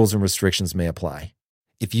 Rules and restrictions may apply.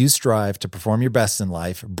 If you strive to perform your best in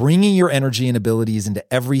life, bringing your energy and abilities into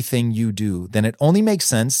everything you do, then it only makes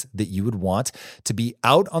sense that you would want to be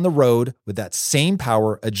out on the road with that same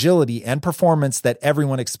power, agility, and performance that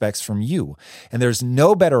everyone expects from you. And there's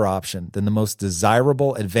no better option than the most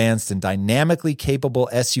desirable, advanced, and dynamically capable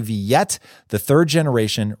SUV yet, the third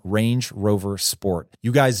generation Range Rover Sport.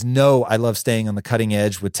 You guys know I love staying on the cutting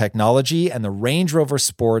edge with technology, and the Range Rover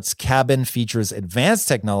Sport's cabin features advanced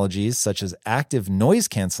technologies such as active noise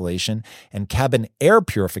cancellation and cabin air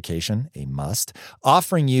purification, a must,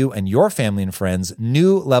 offering you and your family and friends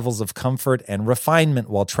new levels of comfort and refinement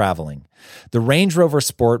while traveling. The Range Rover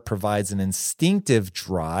Sport provides an instinctive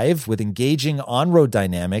drive with engaging on-road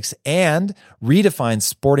dynamics and redefines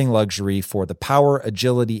sporting luxury for the power,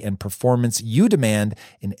 agility, and performance you demand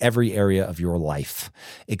in every area of your life.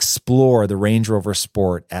 Explore the Range Rover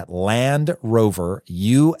Sport at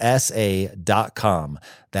LandRoverUSA.com.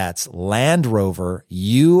 That's LandRoverUSA.com.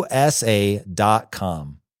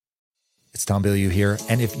 USA.com. It's Tom Bilyeu here.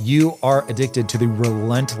 And if you are addicted to the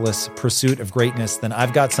relentless pursuit of greatness, then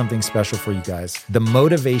I've got something special for you guys. The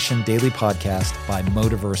Motivation Daily Podcast by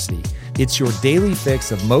Motiversity. It's your daily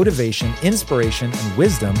fix of motivation, inspiration, and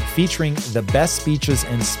wisdom featuring the best speeches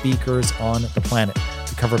and speakers on the planet.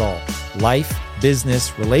 We cover it all. Life,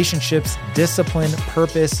 business, relationships, discipline,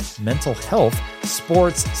 purpose, mental health,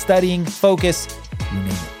 sports, studying, focus, you name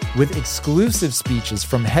it. With exclusive speeches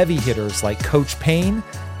from heavy hitters like Coach Payne,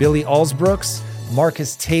 Billy Alsbrooks,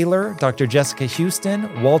 Marcus Taylor, Dr. Jessica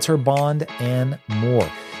Houston, Walter Bond, and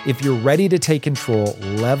more. If you're ready to take control,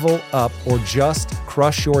 level up, or just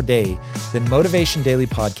crush your day, then Motivation Daily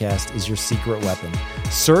Podcast is your secret weapon.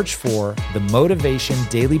 Search for the Motivation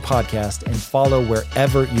Daily Podcast and follow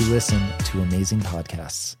wherever you listen to amazing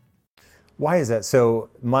podcasts. Why is that? So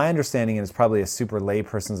my understanding, and it's probably a super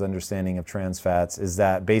layperson's understanding of trans fats, is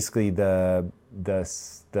that basically the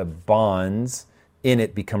bonds in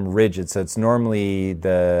it become rigid. So it's normally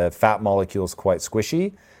the fat molecule is quite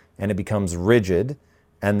squishy and it becomes rigid.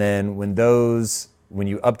 And then when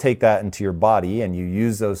you uptake that into your body and you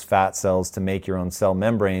use those fat cells to make your own cell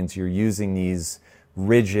membranes, you're using these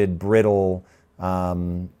rigid, brittle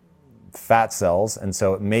fat cells, and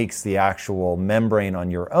so it makes the actual membrane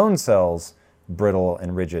on your own cells brittle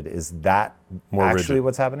and rigid. Is that more actually rigid?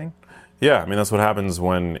 What's happening? Yeah, I mean that's what happens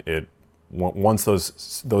when once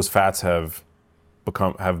those fats have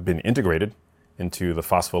been integrated into the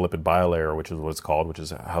phospholipid bilayer, which is what it's called, which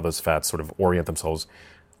is how those fats sort of orient themselves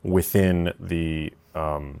within the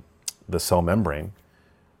cell membrane.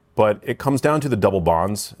 But it comes down to the double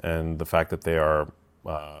bonds and the fact that they are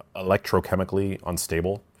electrochemically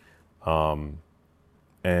unstable. And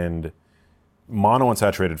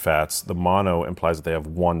monounsaturated fats, the mono implies that they have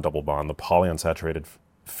one double bond. The poly in polyunsaturated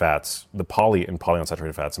fats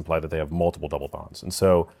imply that they have multiple double bonds. And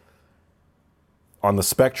so on the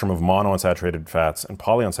spectrum of monounsaturated fats and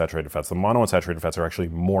polyunsaturated fats, the monounsaturated fats are actually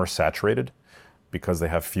more saturated because they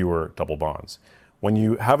have fewer double bonds. When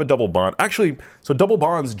you have a double bond, so double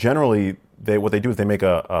bonds generally, what they do is they make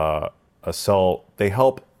a cell, they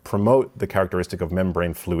help promote the characteristic of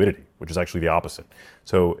membrane fluidity, which is actually the opposite.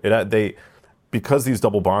 So because these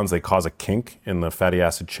double bonds, they cause a kink in the fatty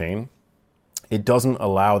acid chain, it doesn't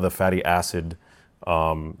allow the fatty acids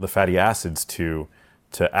to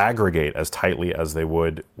aggregate as tightly as they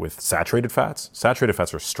would with saturated fats. Saturated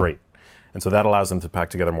fats are straight, and so that allows them to pack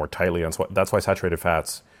together more tightly, and so that's why saturated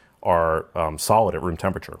fats are solid at room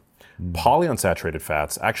temperature. Polyunsaturated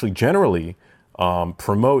fats actually generally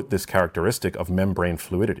promote this characteristic of membrane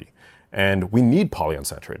fluidity. And we need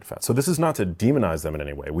polyunsaturated fats. So this is not to demonize them in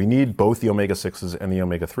any way. We need both the omega-6s and the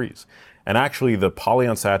omega-3s. And actually the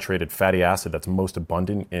polyunsaturated fatty acid that's most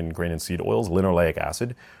abundant in grain and seed oils, linoleic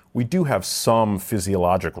acid, we do have some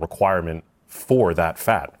physiologic requirement for that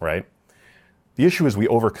fat, right? The issue is we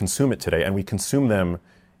overconsume it today, and we consume them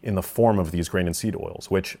in the form of these grain and seed oils,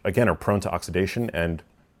 which again are prone to oxidation, and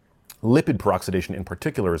lipid peroxidation in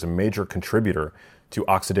particular is a major contributor to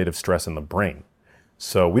oxidative stress in the brain.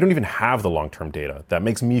 So we don't even have the long-term data that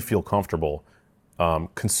makes me feel comfortable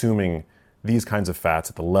consuming these kinds of fats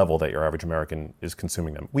at the level that your average American is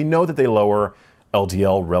consuming them. We know that they lower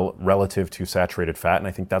LDL relative to saturated fat, and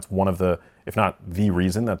I think that's one of the, if not the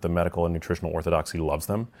reason that the medical and nutritional orthodoxy loves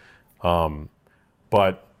them.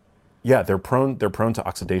 But yeah, they're prone to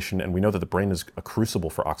oxidation, and we know that the brain is a crucible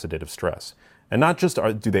for oxidative stress. And not just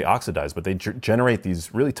do they oxidize, but they generate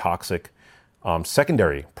these really toxic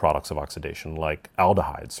secondary products of oxidation, like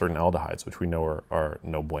aldehydes, certain aldehydes, which we know are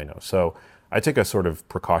no bueno. So I take a sort of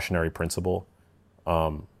precautionary principle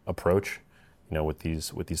approach, with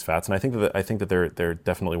these fats, and I think that they're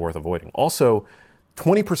definitely worth avoiding. Also,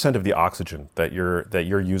 20% of the oxygen that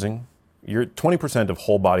you're using, 20% of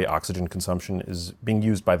whole body oxygen consumption is being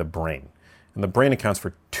used by the brain, and the brain accounts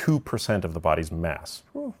for 2% of the body's mass.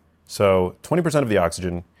 Ooh. So 20% of the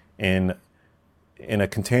oxygen in a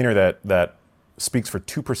container that speaks for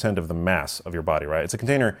 2% of the mass of your body, right? It's a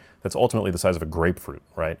container that's ultimately the size of a grapefruit,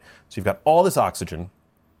 right? So you've got all this oxygen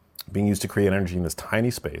being used to create energy in this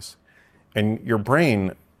tiny space, and your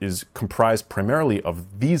brain is comprised primarily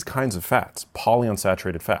of these kinds of fats,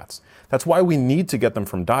 polyunsaturated fats. That's why we need to get them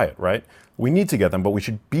from diet, right? We need to get them, but we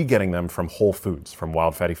should be getting them from whole foods, from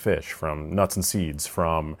wild fatty fish, from nuts and seeds,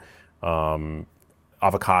 from avocados,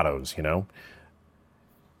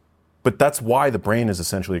 But that's why the brain is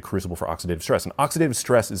essentially a crucible for oxidative stress. And oxidative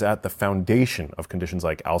stress is at the foundation of conditions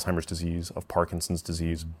like Alzheimer's disease, of Parkinson's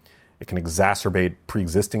disease. It can exacerbate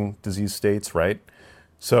pre-existing disease states, right?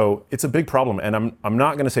 So it's a big problem. And I'm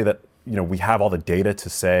not going to say that we have all the data to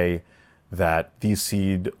say that these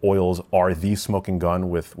seed oils are the smoking gun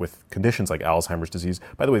with conditions like Alzheimer's disease.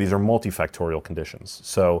 By the way, these are multifactorial conditions.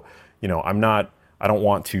 So, I don't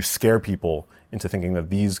want to scare people into thinking that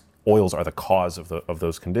these oils are the cause of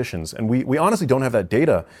those conditions. And we honestly don't have that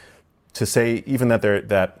data to say even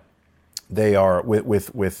that they are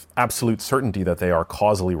with absolute certainty that they are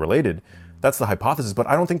causally related. That's the hypothesis, but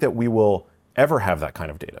I don't think that we will ever have that kind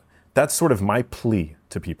of data. That's sort of my plea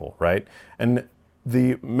to people, right? And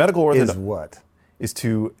the medical orthodox is what? Is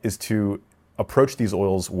to approach these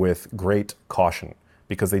oils with great caution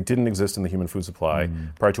because they didn't exist in the human food supply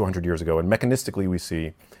prior to 100 years ago. And mechanistically, we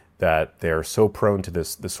see that they're so prone to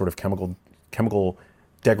this sort of chemical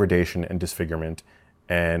degradation and disfigurement,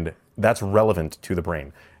 and that's relevant to the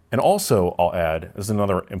brain. And also, I'll add, this is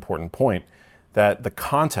another important point, that the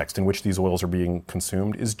context in which these oils are being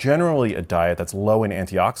consumed is generally a diet that's low in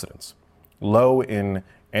antioxidants, low in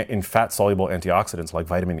fat-soluble antioxidants like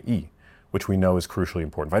vitamin E, which we know is crucially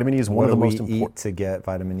important. Vitamin E is one of the most important. What do we eat to get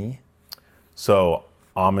vitamin E? So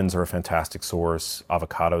almonds are a fantastic source.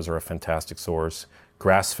 Avocados are a fantastic source.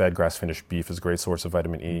 Grass-fed, grass-finished beef is a great source of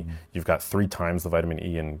vitamin E. You've got 3 times the vitamin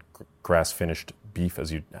E in grass-finished beef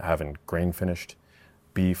as you have in grain-finished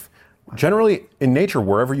beef. Generally, in nature,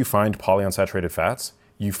 wherever you find polyunsaturated fats,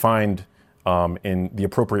 you find in the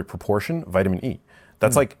appropriate proportion vitamin E.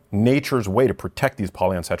 That's like nature's way to protect these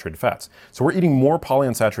polyunsaturated fats. So we're eating more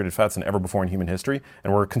polyunsaturated fats than ever before in human history,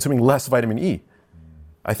 and we're consuming less vitamin E.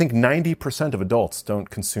 I think 90% of adults don't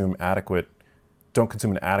consume an adequate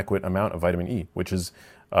amount of vitamin E, which is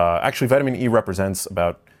actually vitamin E represents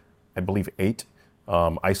about, I believe, 8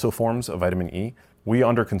 isoforms of vitamin E. We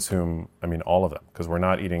underconsume, all of them because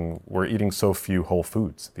we're eating so few whole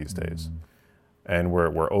foods these days, and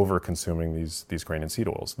we're over consuming these grain and seed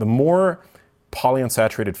oils. The more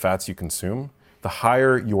polyunsaturated fats you consume, the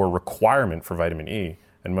higher your requirement for vitamin E,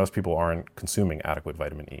 and most people aren't consuming adequate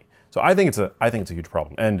vitamin E. So I think it's a huge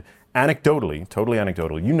problem. And anecdotally, totally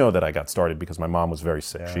anecdotal, you know that I got started because my mom was very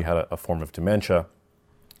sick. Yeah. She had a form of dementia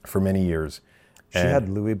for many years. She had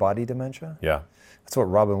Lewy body dementia? Yeah. That's what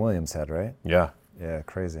Robin Williams had, right? Yeah. Yeah,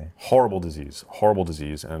 crazy. Horrible disease.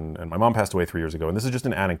 And my mom passed away 3 years ago. And this is just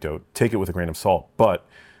an anecdote. Take it with a grain of salt. But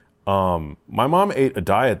my mom ate a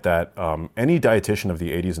diet that any dietitian of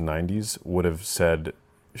the 80s and 90s would have said,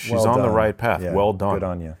 she's on the right path. Yeah, well done. Good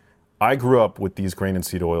on you. I grew up with these grain and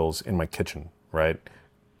seed oils in my kitchen, right?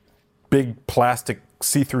 Big plastic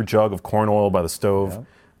see-through jug of corn oil by the stove,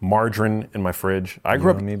 margarine in my fridge. I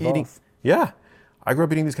grew up eating. Yeah, I grew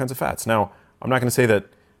up eating these kinds of fats. Now, I'm not going to say that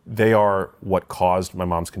they are what caused my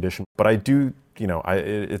mom's condition, but I do.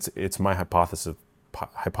 It's my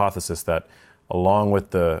hypothesis that along with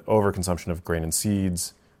the overconsumption of grain and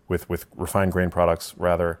seeds, with refined grain products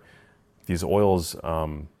rather, these oils.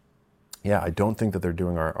 I don't think that they're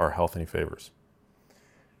doing our health any favors.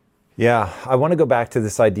 Yeah, I want to go back to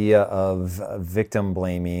this idea of victim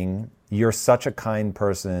blaming. You're such a kind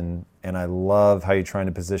person, and I love how you're trying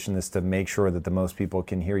to position this to make sure that the most people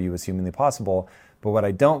can hear you as humanly possible. But what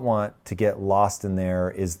I don't want to get lost in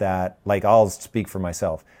there is that, I'll speak for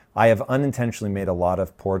myself. I have unintentionally made a lot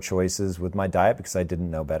of poor choices with my diet because I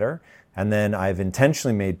didn't know better. And then I've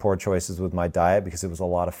intentionally made poor choices with my diet because it was a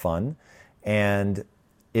lot of fun. And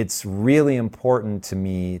it's really important to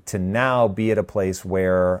me to now be at a place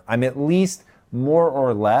where I'm at least more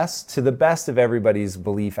or less, to the best of everybody's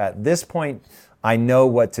belief at this point, I know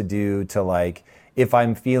what to do to if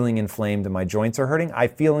I'm feeling inflamed and my joints are hurting, I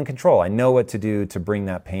feel in control. I know what to do to bring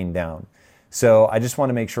that pain down. So I just want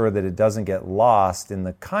to make sure that it doesn't get lost in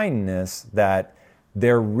the kindness that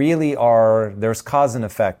there's cause and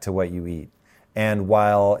effect to what you eat. And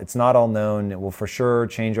while it's not all known, it will for sure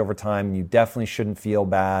change over time. You definitely shouldn't feel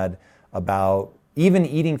bad about even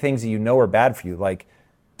eating things that you know are bad for you.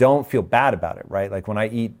 Don't feel bad about it, right? When I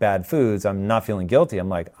eat bad foods, I'm not feeling guilty.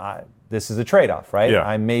 I'm this is a trade-off, right? Yeah.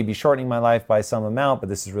 I may be shortening my life by some amount, but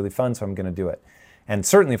this is really fun, so I'm going to do it. And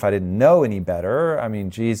certainly if I didn't know any better,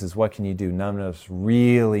 Jesus, what can you do? None of us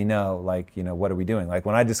really know, what are we doing?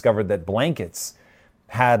 When I discovered that blankets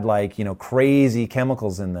had crazy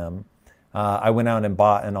chemicals in them, I went out and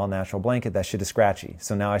bought an all-natural blanket. That shit is scratchy.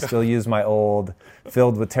 So now I still use my old,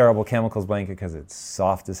 filled with terrible chemicals blanket because it's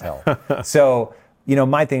soft as hell. So,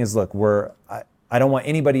 my thing is, look, I don't want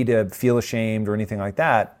anybody to feel ashamed or anything like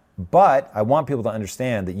that, but I want people to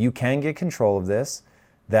understand that you can get control of this,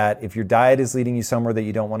 that if your diet is leading you somewhere that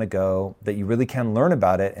you don't want to go, that you really can learn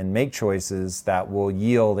about it and make choices that will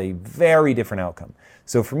yield a very different outcome.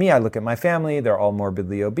 So for me, I look at my family, they're all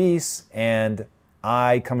morbidly obese, and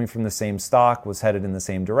I, coming from the same stock, was headed in the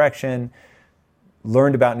same direction,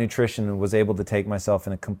 learned about nutrition, and was able to take myself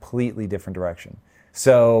in a completely different direction.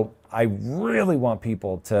 So I really want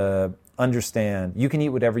people to understand you can eat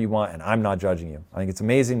whatever you want, and I'm not judging you. I think it's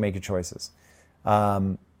amazing. Make your choices.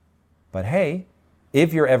 But hey,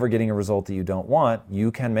 if you're ever getting a result that you don't want,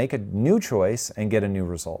 you can make a new choice and get a new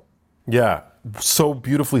result. Yeah, so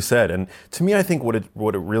beautifully said. And to me, I think what it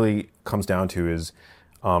really comes down to is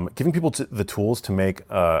giving people the tools to make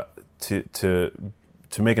to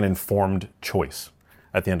make an informed choice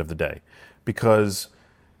at the end of the day, because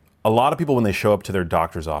a lot of people, when they show up to their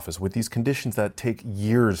doctor's office with these conditions that take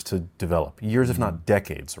years to develop, years if not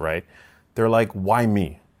decades, right? They're like, why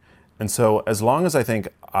me? And so as long as I think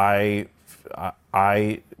I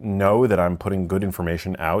know that I'm putting good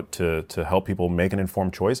information out to help people make an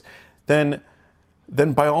informed choice, then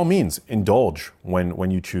by all means indulge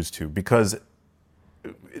when you choose to, because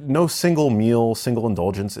no single meal, single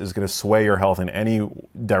indulgence is going to sway your health in any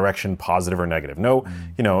direction, positive or negative. No,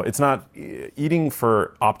 it's not, eating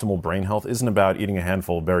for optimal brain health isn't about eating a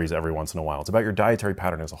handful of berries every once in a while. It's about your dietary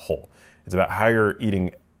pattern as a whole. It's about how you're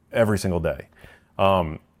eating every single day.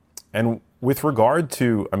 And with regard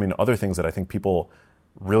to, other things that I think people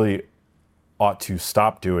really ought to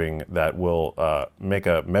stop doing that will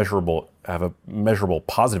have a measurable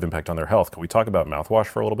positive impact on their health. Can we talk about mouthwash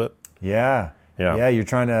for a little bit? Yeah, you're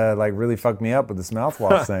trying to really fuck me up with this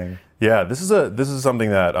mouthwash thing. Yeah, this is something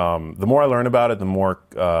that the more I learn about it,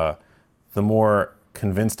 the more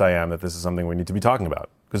convinced I am that this is something we need to be talking about,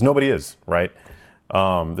 because nobody is, right?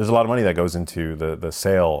 There's a lot of money that goes into the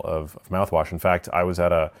sale of mouthwash. In fact, I was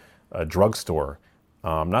at a drugstore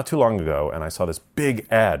not too long ago, and I saw this big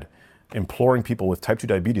ad imploring people with type 2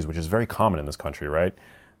 diabetes, which is very common in this country, right?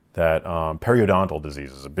 That periodontal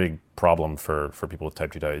disease is a big problem for people with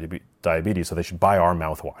type 2 diabetes, so they should buy our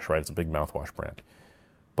mouthwash, right? It's a big mouthwash brand.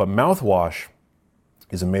 But mouthwash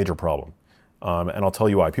is a major problem, and I'll tell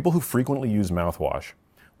you why. People who frequently use mouthwash,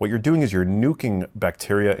 what you're doing is you're nuking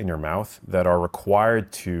bacteria in your mouth that are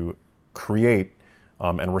required to create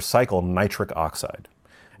and recycle nitric oxide.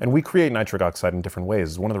 And we create nitric oxide in different ways.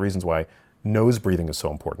 It's one of the reasons why nose breathing is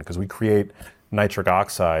so important, because we create nitric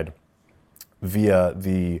oxide via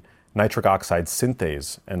the nitric oxide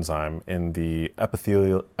synthase enzyme in the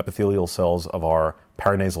epithelial cells of our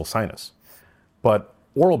paranasal sinus. But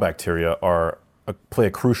oral bacteria play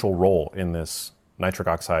a crucial role in this nitric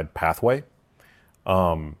oxide pathway.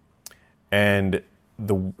 And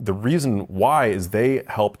the reason why is they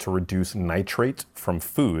help to reduce nitrate from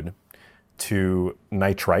food to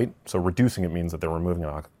nitrite. So reducing it means that they're removing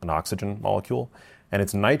an oxygen molecule, and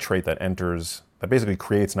it's nitrate that basically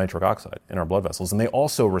creates nitric oxide in our blood vessels. And they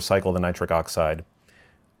also recycle the nitric oxide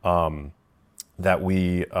that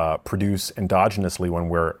we produce endogenously when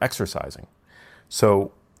we're exercising.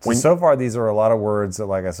 So far these are a lot of words that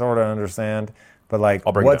I sort of understand, but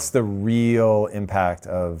what's the real impact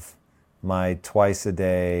of my twice a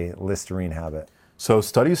day Listerine habit? So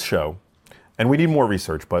studies show, and we need more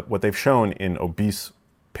research, but what they've shown in obese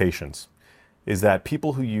patients is that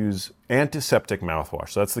people who use antiseptic mouthwash,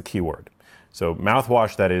 so that's the key word. So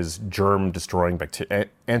mouthwash that is germ-destroying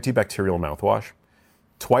antibacterial mouthwash,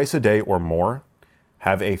 twice a day or more,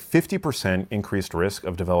 have a 50% increased risk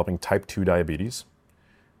of developing type 2 diabetes,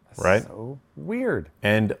 right? So weird.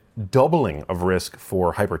 And doubling of risk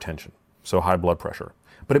for hypertension, so high blood pressure.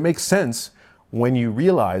 But it makes sense when you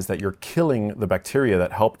realize that you're killing the bacteria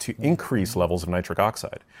that help to increase levels of nitric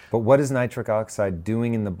oxide. But what is nitric oxide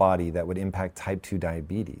doing in the body that would impact type 2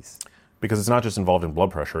 diabetes? Because it's not just involved in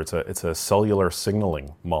blood pressure, it's a cellular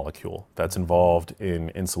signaling molecule that's involved in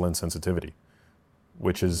insulin sensitivity,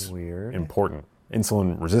 which is weird. Important.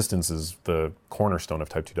 Insulin resistance is the cornerstone of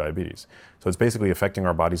type 2 diabetes. So it's basically affecting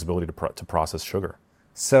our body's ability to process sugar.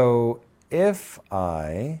 So if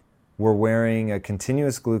I were wearing a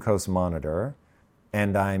continuous glucose monitor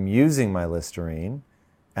and I'm using my Listerine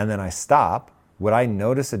and then I stop, would I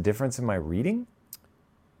notice a difference in my reading?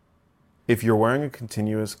 If you're wearing a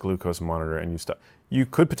continuous glucose monitor and you stop, you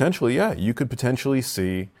could potentially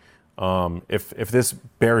see if this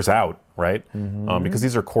bears out, right? Because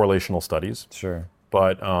these are correlational studies. Sure.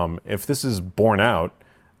 But if this is borne out,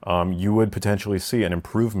 you would potentially see an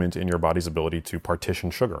improvement in your body's ability to partition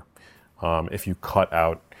sugar if you cut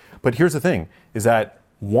out. But here's the thing, is that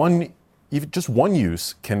just one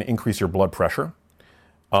use can increase your blood pressure.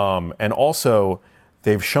 And also,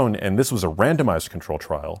 they've shown, and this was a randomized control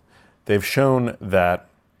trial, they've shown that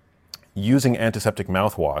using antiseptic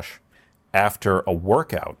mouthwash after a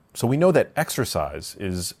workout, so we know that exercise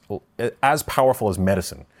is as powerful as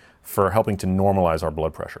medicine for helping to normalize our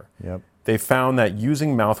blood pressure. Yep. They found that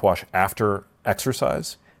using mouthwash after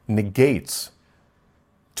exercise negates,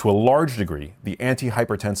 to a large degree, the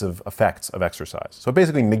antihypertensive effects of exercise. So it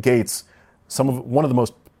basically negates one of the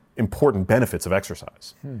most important benefits of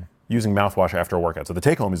exercise. Using mouthwash after a workout. So the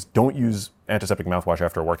take home is don't use antiseptic mouthwash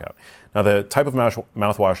after a workout. Now the type of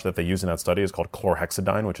mouthwash that they use in that study is called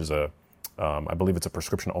chlorhexidine, which is I believe it's a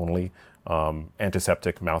prescription only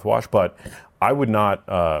antiseptic mouthwash, but I would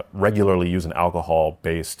not regularly use an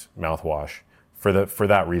alcohol-based mouthwash for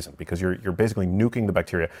that reason, because you're basically nuking the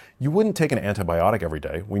bacteria. You wouldn't take an antibiotic every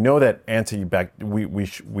day. We know that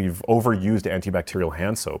we've overused antibacterial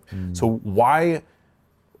hand soap. So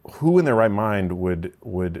who in their right mind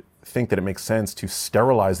would think that it makes sense to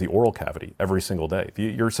sterilize the oral cavity every single day?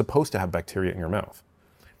 You're supposed to have bacteria in your mouth.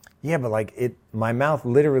 Yeah, but like my mouth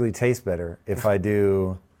literally tastes better if I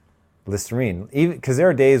do Listerine. Even because there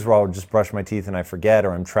are days where I'll just brush my teeth and I forget,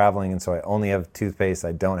 or I'm traveling and so I only have toothpaste.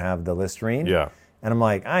 I don't have the Listerine. Yeah. And I'm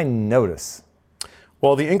like, I notice.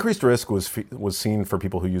 Well, the increased risk was seen for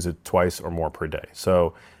people who use it twice or more per day.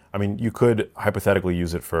 So, I mean, you could hypothetically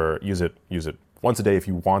use it once a day if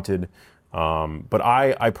you wanted, but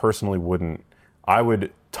I personally wouldn't. I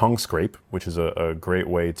would tongue scrape, which is a great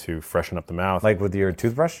way to freshen up the mouth. Like with your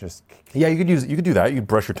toothbrush? Yeah, you could do that. You could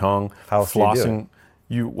brush your tongue. How else flossing.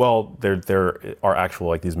 Do you do it? Well, there are actual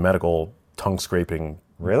like these medical tongue scraping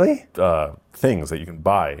really things that you can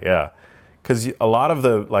buy. Yeah, because a lot of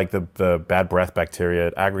the bad breath bacteria,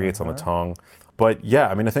 it aggregates on the tongue. But yeah,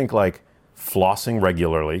 I mean, I think like flossing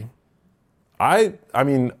regularly. I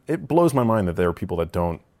mean, it blows my mind that there are people that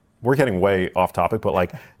don't. We're getting way off topic, but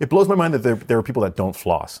like, it blows my mind that there are people that don't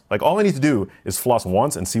floss. Like, all I need to do is floss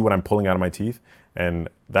once and see what I'm pulling out of my teeth, and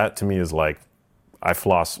that to me is like, I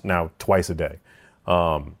floss now twice a day.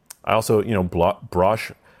 I also,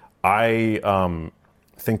 brush. I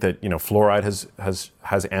think that fluoride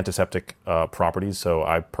has antiseptic properties, so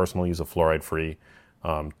I personally use a fluoride-free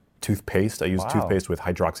toothpaste. I use toothpaste with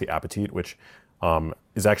hydroxyapatite, which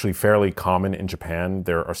is actually fairly common in Japan.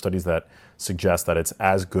 There are studies that suggest that it's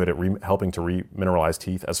as good at helping to remineralize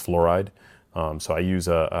teeth as fluoride. So I use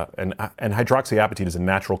and hydroxyapatite is a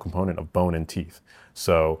natural component of bone and teeth.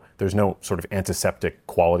 So there's no sort of antiseptic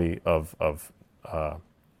quality of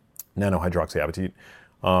nanohydroxyapatite.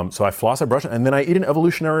 So I floss, I brush, and then I eat an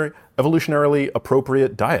evolutionarily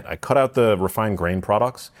appropriate diet. I cut out the refined grain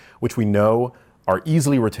products, which we know are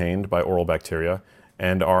easily retained by oral bacteria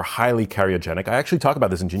and are highly cariogenic. I actually talk about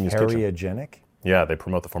this in Genius Kitchen. Cariogenic? Yeah, they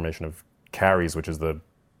promote the formation of caries, which is the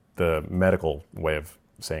medical way of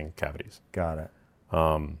saying cavities. Got it.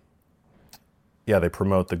 Yeah, they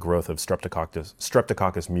promote the growth of Streptococcus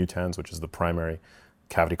mutans, which is the primary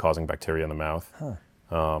cavity-causing bacteria in the mouth.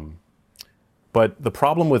 Huh. But the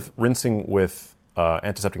problem with rinsing with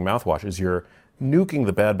antiseptic mouthwash is you're nuking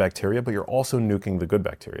the bad bacteria, but you're also nuking the good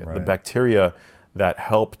bacteria. Right. The bacteria that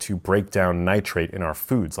help to break down nitrate in our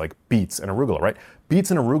foods, like beets and arugula, right?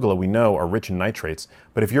 Beets and arugula, we know, are rich in nitrates,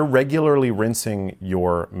 but if you're regularly rinsing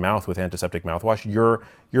your mouth with antiseptic mouthwash,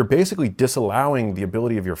 you're basically disallowing the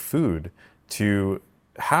ability of your food to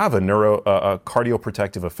have a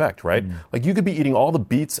cardioprotective effect, right? Like, you could be eating all the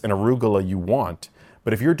beets and arugula you want,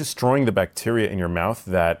 but if you're destroying the bacteria in your mouth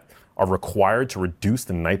that are required to reduce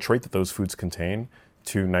the nitrate that those foods contain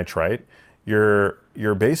to nitrite, you're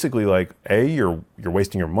basically like, you're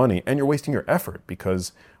wasting your money and you're wasting your effort,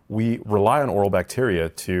 because we rely on oral bacteria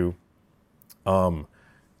to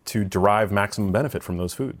derive maximum benefit from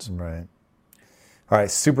those foods. Right. All right,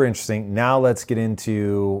 super interesting. Now let's get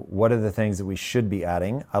into what are the things that we should be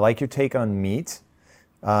adding. I like your take on meat.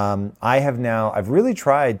 I've really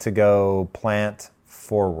tried to go plant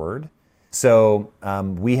forward. So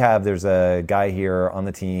there's a guy here on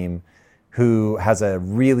the team who has a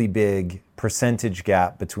really big percentage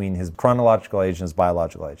gap between his chronological age and his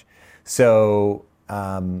biological age. So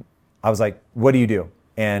I was like, what do you do?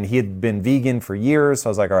 And he had been vegan for years. So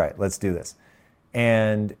I was like, all right, let's do this.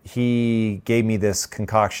 And he gave me this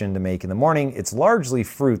concoction to make in the morning. It's largely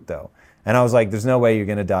fruit though. And I was like, there's no way you're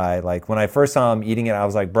gonna die. Like, when I first saw him eating it, I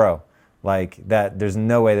was like, bro, like that, there's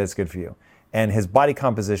no way that's good for you. And his body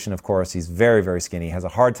composition, of course, he's very, very skinny. He has a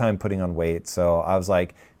hard time putting on weight. So I was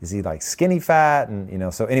like, is he like skinny fat?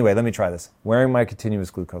 And so anyway, let me try this. Wearing my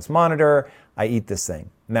continuous glucose monitor, I eat this thing.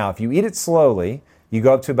 Now, if you eat it slowly, you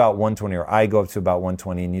go up to about 120, or I go up to about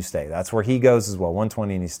 120 and you stay. That's where he goes as well,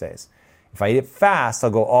 120 and he stays. If I eat it fast, I'll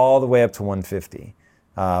go all the way up to 150,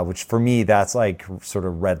 which for me, that's like sort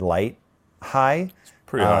of red light high. It's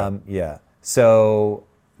pretty high. Yeah. So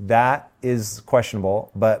that is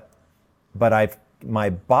questionable, but my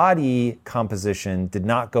body composition did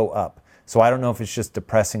not go up. So I don't know if it's just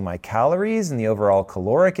depressing my calories and the overall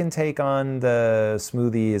caloric intake on the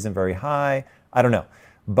smoothie isn't very high. I don't know.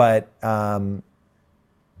 But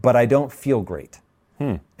I don't feel great.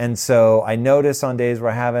 And so I notice on days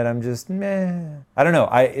where I have it, I'm just meh. I don't know.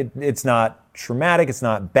 It's not traumatic. It's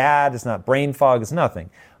not bad. It's not brain fog. It's nothing.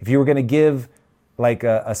 If you were going to give like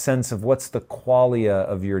a sense of what's the qualia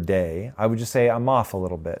of your day, I would just say I'm off a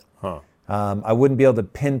little bit. I wouldn't be able to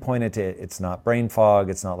pinpoint it to it's not brain fog,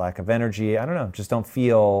 it's not lack of energy. I don't know, just don't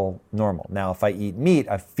feel normal. Now, if I eat meat,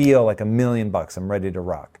 I feel like $1,000,000. I'm ready to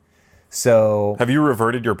rock. So have you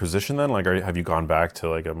reverted your position then? Like, have you gone back to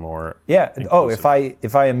like a more inclusive... Oh,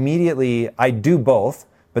 if I immediately, I do both,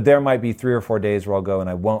 but there might be 3 or 4 days where I'll go and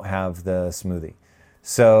I won't have the smoothie.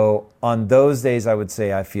 So on those days, I would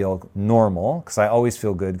say I feel normal because I always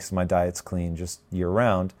feel good because my diet's clean just year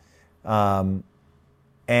round. And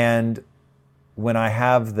when I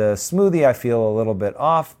have the smoothie, I feel a little bit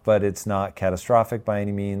off, but it's not catastrophic by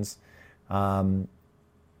any means. And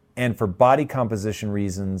for body composition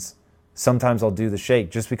reasons, sometimes I'll do the shake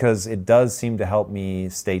just because it does seem to help me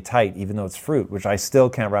stay tight, even though it's fruit, which I still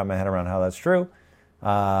can't wrap my head around how that's true.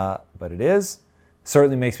 But it is.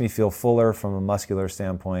 Certainly makes me feel fuller from a muscular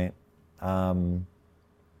standpoint. But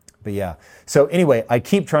yeah. So anyway, I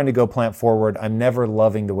keep trying to go plant forward. I'm never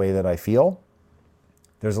loving the way that I feel.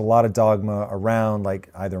 There's a lot of dogma around like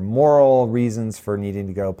either moral reasons for needing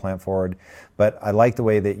to go plant forward, but I like the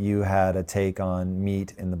way that you had a take on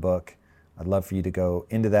meat in the book. I'd love for you to go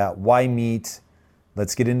into that. Why meat?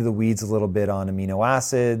 Let's get into the weeds a little bit on amino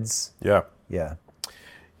acids. Yeah.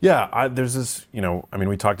 Yeah, there's this,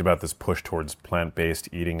 we talked about this push towards plant-based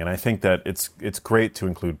eating, and I think that it's great to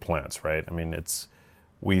include plants, right? I mean,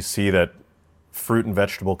 we see that fruit and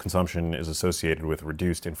vegetable consumption is associated with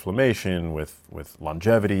reduced inflammation, with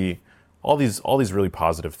longevity, all these really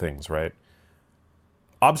positive things, right?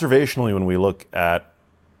 Observationally, when we look at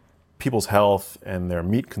people's health and their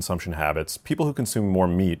meat consumption habits, people who consume more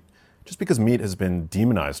meat, just because meat has been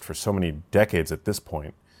demonized for so many decades at this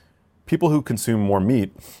point, people who consume more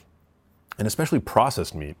meat, and especially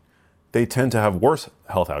processed meat, they tend to have worse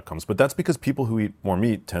health outcomes. But that's because people who eat more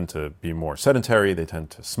meat tend to be more sedentary, they tend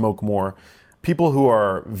to smoke more. People who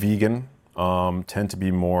are vegan tend to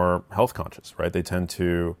be more health conscious, right? They tend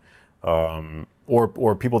to,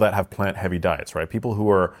 or people that have plant-heavy diets, right? People who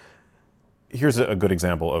are, here's a good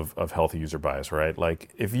example of healthy user bias, right?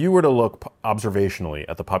 Like if you were to look observationally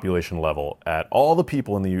at the population level at all the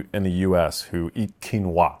people in the U.S. who eat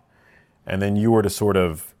quinoa, and then you were to sort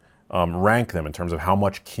of rank them in terms of how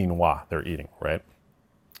much quinoa they're eating, right?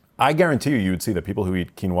 I guarantee you would see that people who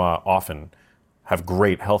eat quinoa often have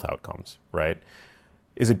great health outcomes, right?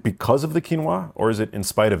 Is it because of the quinoa or is it in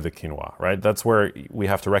spite of the quinoa, right? That's where we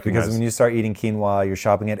have to recognize. Because when you start eating quinoa, you're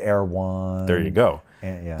shopping at Erewhon. There you go.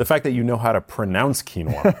 Yeah. The fact that you know how to pronounce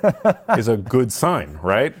quinoa is a good sign,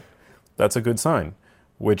 right? That's a good sign,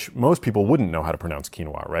 which most people wouldn't know how to pronounce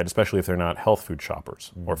quinoa, right? Especially if they're not health food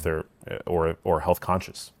shoppers or if they're or health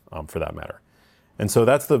conscious, for that matter. And so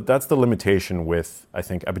that's the limitation with, I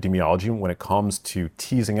think, epidemiology when it comes to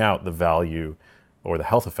teasing out the value or the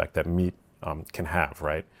health effect that meat can have,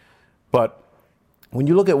 right? But when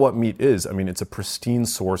you look at what meat is, I mean, it's a pristine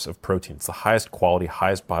source of protein. It's the highest quality,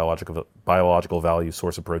 highest biological value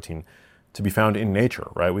source of protein to be found in nature,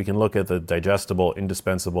 right? We can look at the digestible,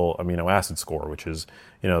 indispensable amino acid score, which is,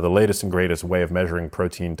 the latest and greatest way of measuring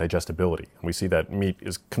protein digestibility. And we see that meat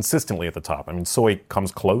is consistently at the top. I mean, soy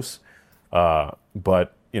comes close,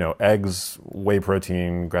 but eggs, whey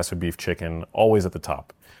protein, grass-fed beef, chicken, always at the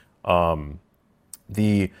top.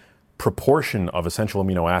 The proportion of essential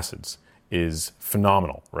amino acids is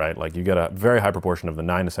phenomenal, right? Like you get a very high proportion of the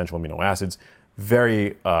 9 essential amino acids,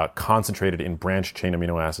 very concentrated in branched chain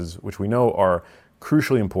amino acids, which we know are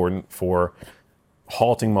crucially important for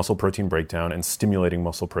halting muscle protein breakdown and stimulating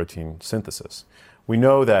muscle protein synthesis. We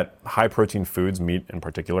know that high protein foods, meat in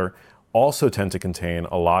particular, also tend to contain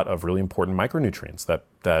a lot of really important micronutrients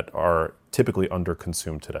that are typically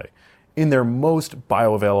underconsumed today in their most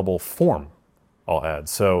bioavailable form, I'll add.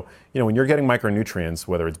 So, when you're getting micronutrients,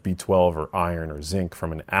 whether it's B12 or iron or zinc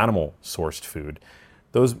from an animal-sourced food,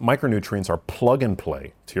 those micronutrients are plug and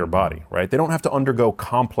play to your body, right? They don't have to undergo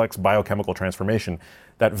complex biochemical transformation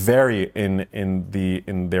that vary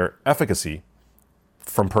in their efficacy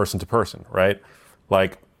from person to person, right?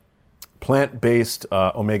 Like plant-based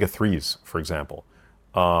omega-3s, for example,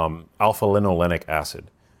 alpha-linolenic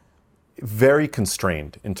acid, very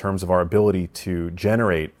constrained in terms of our ability to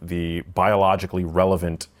generate the biologically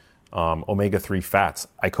relevant omega-3 fats,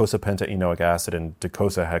 icosapentaenoic acid and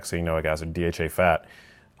docosahexaenoic acid, DHA fat,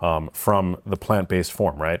 from the plant-based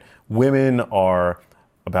form, right? Women are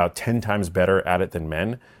about 10 times better at it than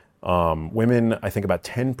men. Women, I think about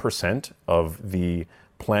 10% of the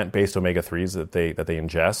plant-based omega-3s that they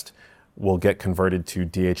ingest will get converted to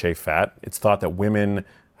DHA fat. It's thought that women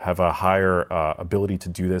have a higher ability to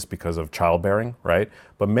do this because of childbearing, right?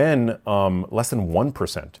 But men, less than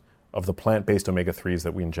 1% of the plant-based omega-3s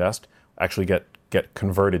that we ingest actually get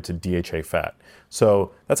converted to DHA fat.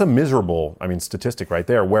 So that's a miserable, statistic right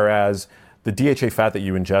there. Whereas the DHA fat that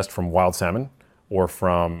you ingest from wild salmon or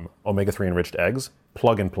from omega-3 enriched eggs,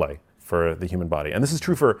 plug and play for the human body. And this is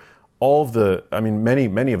true for all of the,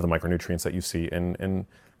 many of the micronutrients that you see in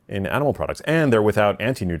animal products. And they're without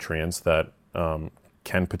anti-nutrients that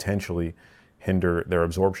can potentially hinder their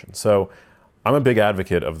absorption. So I'm a big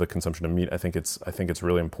advocate of the consumption of meat. I think it's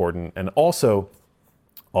really important. And also,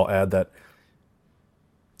 I'll add that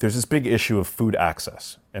there's this big issue of food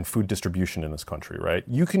access and food distribution in this country, right?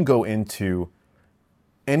 You can go into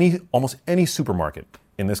almost any supermarket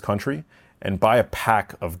in this country and buy a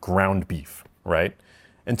pack of ground beef, right?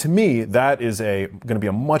 And to me, that is going to be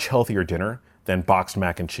a much healthier dinner than boxed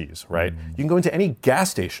mac and cheese, right? You can go into any gas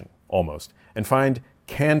station almost and find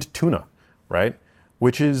canned tuna, right?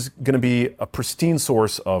 Which is going to be a pristine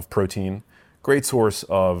source of protein, great source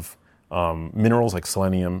of minerals like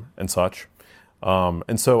selenium and such.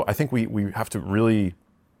 And so I think we have to really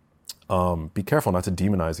be careful not to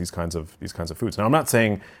demonize these kinds of foods. Now, I'm not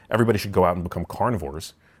saying everybody should go out and become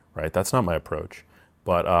carnivores, right? That's not my approach.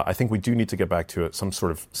 But I think we do need to get back to some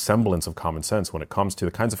sort of semblance of common sense when it comes to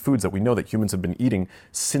the kinds of foods that we know that humans have been eating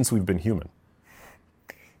since we've been human.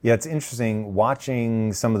 Yeah, it's interesting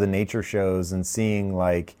watching some of the nature shows and seeing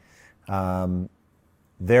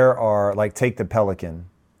there are, take the pelican.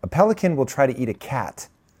 A pelican will try to eat a cat.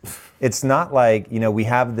 It's not like, we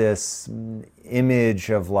have this image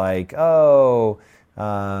of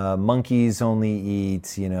monkeys only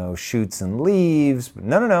eat, shoots and leaves.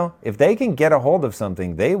 No. If they can get a hold of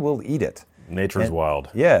something, they will eat it. Nature's wild.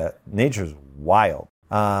 Yeah, nature's wild.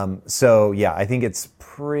 I think it's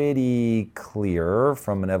pretty clear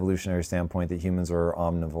from an evolutionary standpoint that humans are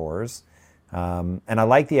omnivores. And I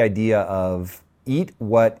like the idea of eat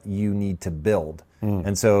what you need to build.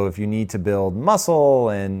 And so if you need to build muscle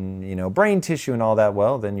and, brain tissue and all that,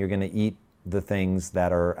 well, then you're going to eat the things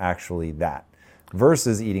that are actually that.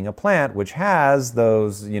 Versus eating a plant, which has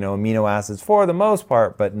those, amino acids for the most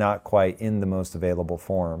part, but not quite in the most available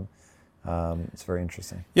form. It's very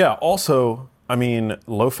interesting. Yeah, also,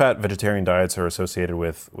 low-fat vegetarian diets are associated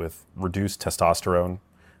with reduced testosterone.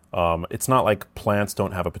 It's not like plants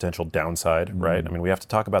don't have a potential downside, right? We have to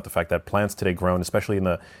talk about the fact that plants today grown, especially in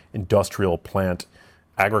the industrial plant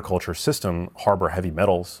agriculture system, harbor heavy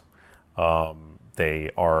metals.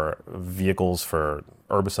 They are vehicles for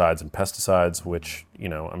herbicides and pesticides, which,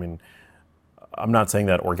 I'm not saying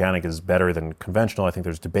that organic is better than conventional. I think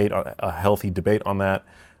there's a healthy debate on that.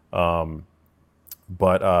 But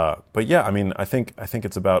yeah, I think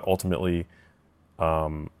it's about ultimately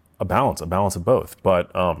a balance of both.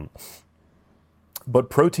 But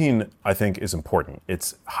protein, I think, is important.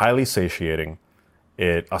 It's highly satiating.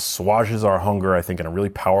 It assuages our hunger, I think, in a really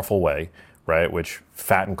powerful way, right? Which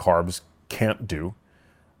fat and carbs can't do.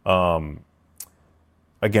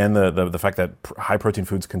 Again, the fact that high protein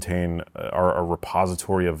foods are a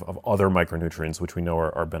repository of other micronutrients, which we know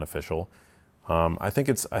are beneficial. I think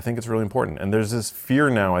it's really important. And there's this fear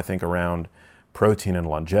now, I think, around protein and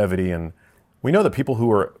longevity. And we know that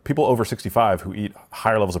people over 65 who eat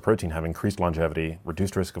higher levels of protein have increased longevity,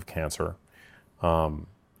 reduced risk of cancer.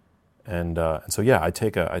 And so yeah, I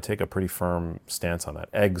take a pretty firm stance on that.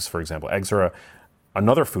 Eggs, for example, eggs are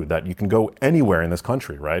another food that you can go anywhere in this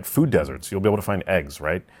country, right? Food deserts, you'll be able to find eggs,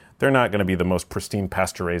 right? They're not going to be the most pristine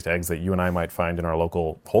pasture-raised eggs that you and I might find in our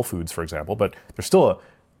local Whole Foods, for example, but they're still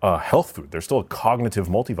a health food. They're still a cognitive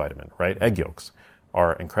multivitamin, right? Egg yolks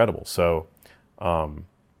are incredible. So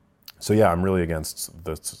yeah, I'm really against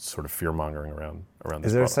the sort of fear-mongering around this.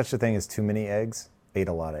 Is there product. such a thing as too many eggs? Ate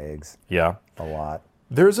a lot of eggs. Yeah. A lot.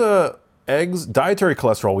 There's dietary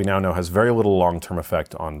cholesterol we now know has very little long-term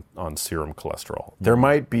effect on serum cholesterol. There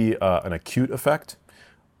might be an acute effect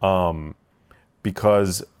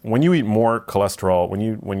because when you eat more cholesterol,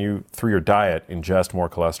 when you through your diet ingest more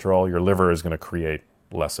cholesterol, your liver is going to create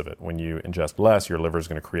less of it. When you ingest less, your liver is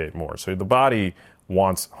going to create more. So the body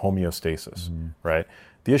wants homeostasis, right?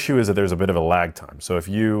 The issue is that there's a bit of a lag time. So if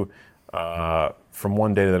you, from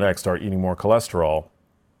one day to the next, start eating more cholesterol,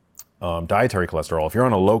 dietary cholesterol, if you're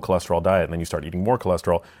on a low cholesterol diet and then you start eating more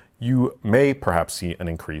cholesterol, you may perhaps see an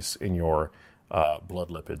increase in your blood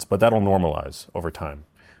lipids, but that'll normalize over time.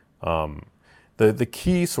 The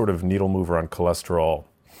key sort of needle mover on cholesterol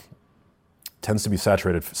tends to be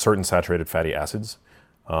certain saturated fatty acids,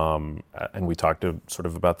 and we talked sort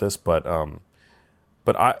of about this, but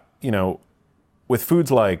with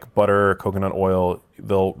foods like butter, coconut oil,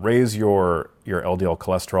 they'll raise your LDL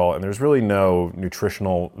cholesterol, and there's really no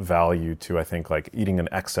nutritional value to, I think, like eating an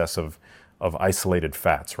excess of isolated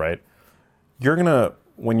fats, right? You're gonna,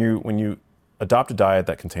 when you adopt a diet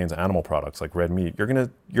that contains animal products like red meat,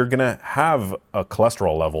 you're gonna have a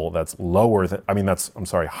cholesterol level that's lower than,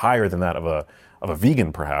 higher than that of a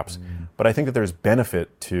vegan perhaps. But I think that there's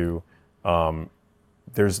benefit to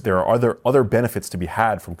there are other benefits to be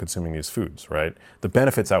had from consuming these foods, right? The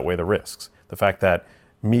benefits outweigh the risks. The fact that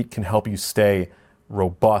meat can help you stay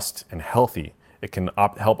robust and healthy. It can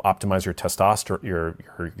help optimize your testosterone,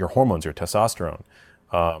 your hormones, your testosterone.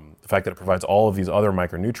 The fact that it provides all of these other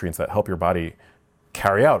micronutrients that help your body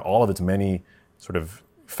carry out all of its many sort of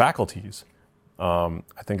faculties, I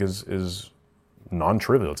think is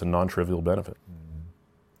non-trivial. It's a non-trivial benefit.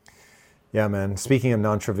 Yeah, man. Speaking of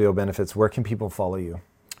non-trivial benefits, where can people follow you?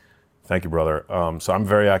 Thank you, brother. So I'm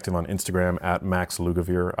very active on Instagram at Max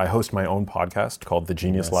Lugavere. I host my own podcast called The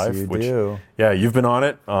Genius Life. You do. Yeah, you've been on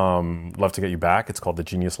it. Love to get you back. It's called The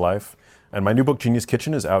Genius Life. And my new book, Genius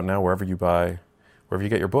Kitchen, is out now wherever you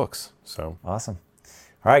get your books. So awesome.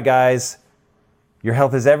 All right, guys. Your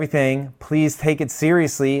health is everything. Please take it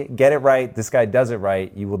seriously. Get it right. This guy does it right.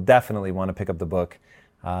 You will definitely want to pick up the book.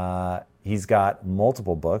 He's got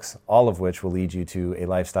multiple books, all of which will lead you to a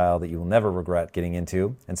lifestyle that you will never regret getting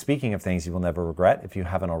into. And speaking of things you will never regret, if you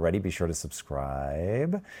haven't already, be sure to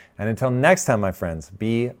subscribe. And until next time, my friends,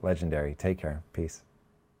 be legendary. Take care. Peace.